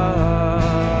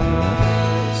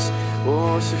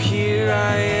 Oh, so here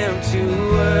I am to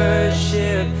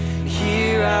worship,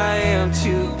 here I am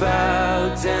to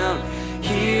bow down,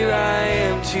 here I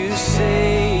am to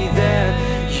say that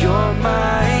you're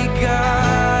my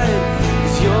God,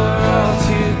 'cause you're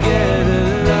altogether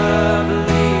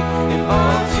lovely and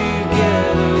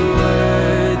altogether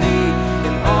worthy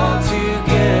and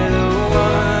altogether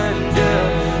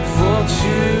wonderful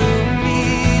to me.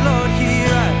 Lord,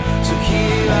 so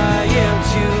here I am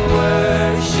to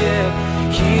worship,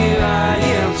 here I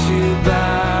am to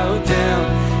bow down,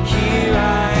 here I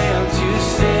am to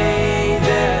say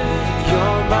that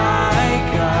you're my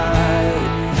God,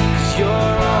 'cause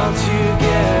you're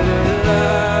altogether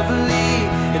lovely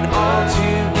and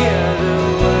altogether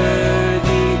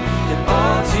worthy and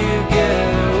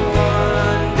altogether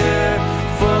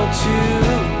wonderful to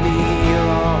me.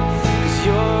 'Cause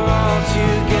you're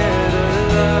altogether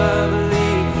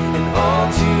lovely and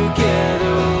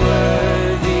altogether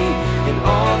worthy and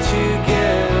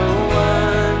altogether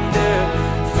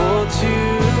wonderful to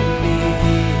me.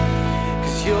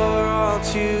 'Cause you're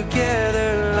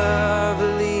altogether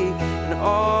lovely and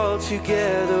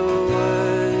altogether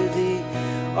worthy,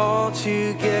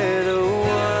 altogether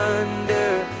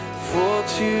wonderful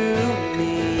to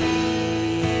me.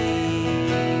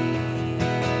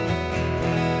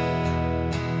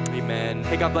 Amen.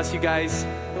 Hey, God bless you guys.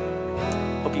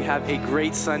 Hope you have a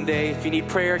great Sunday. If you need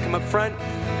prayer, come up front.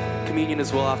 Communion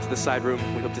as well off to the side room.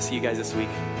 We hope to see you guys this week.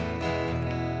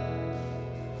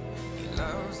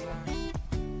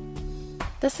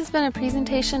 This has been a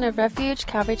presentation of Refuge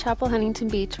Calvary Chapel, Huntington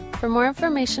Beach. For more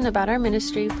information about our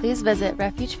ministry, please visit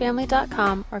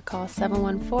refugefamily.com or call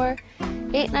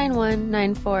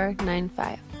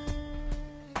 714-891-9495.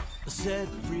 Set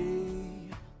free.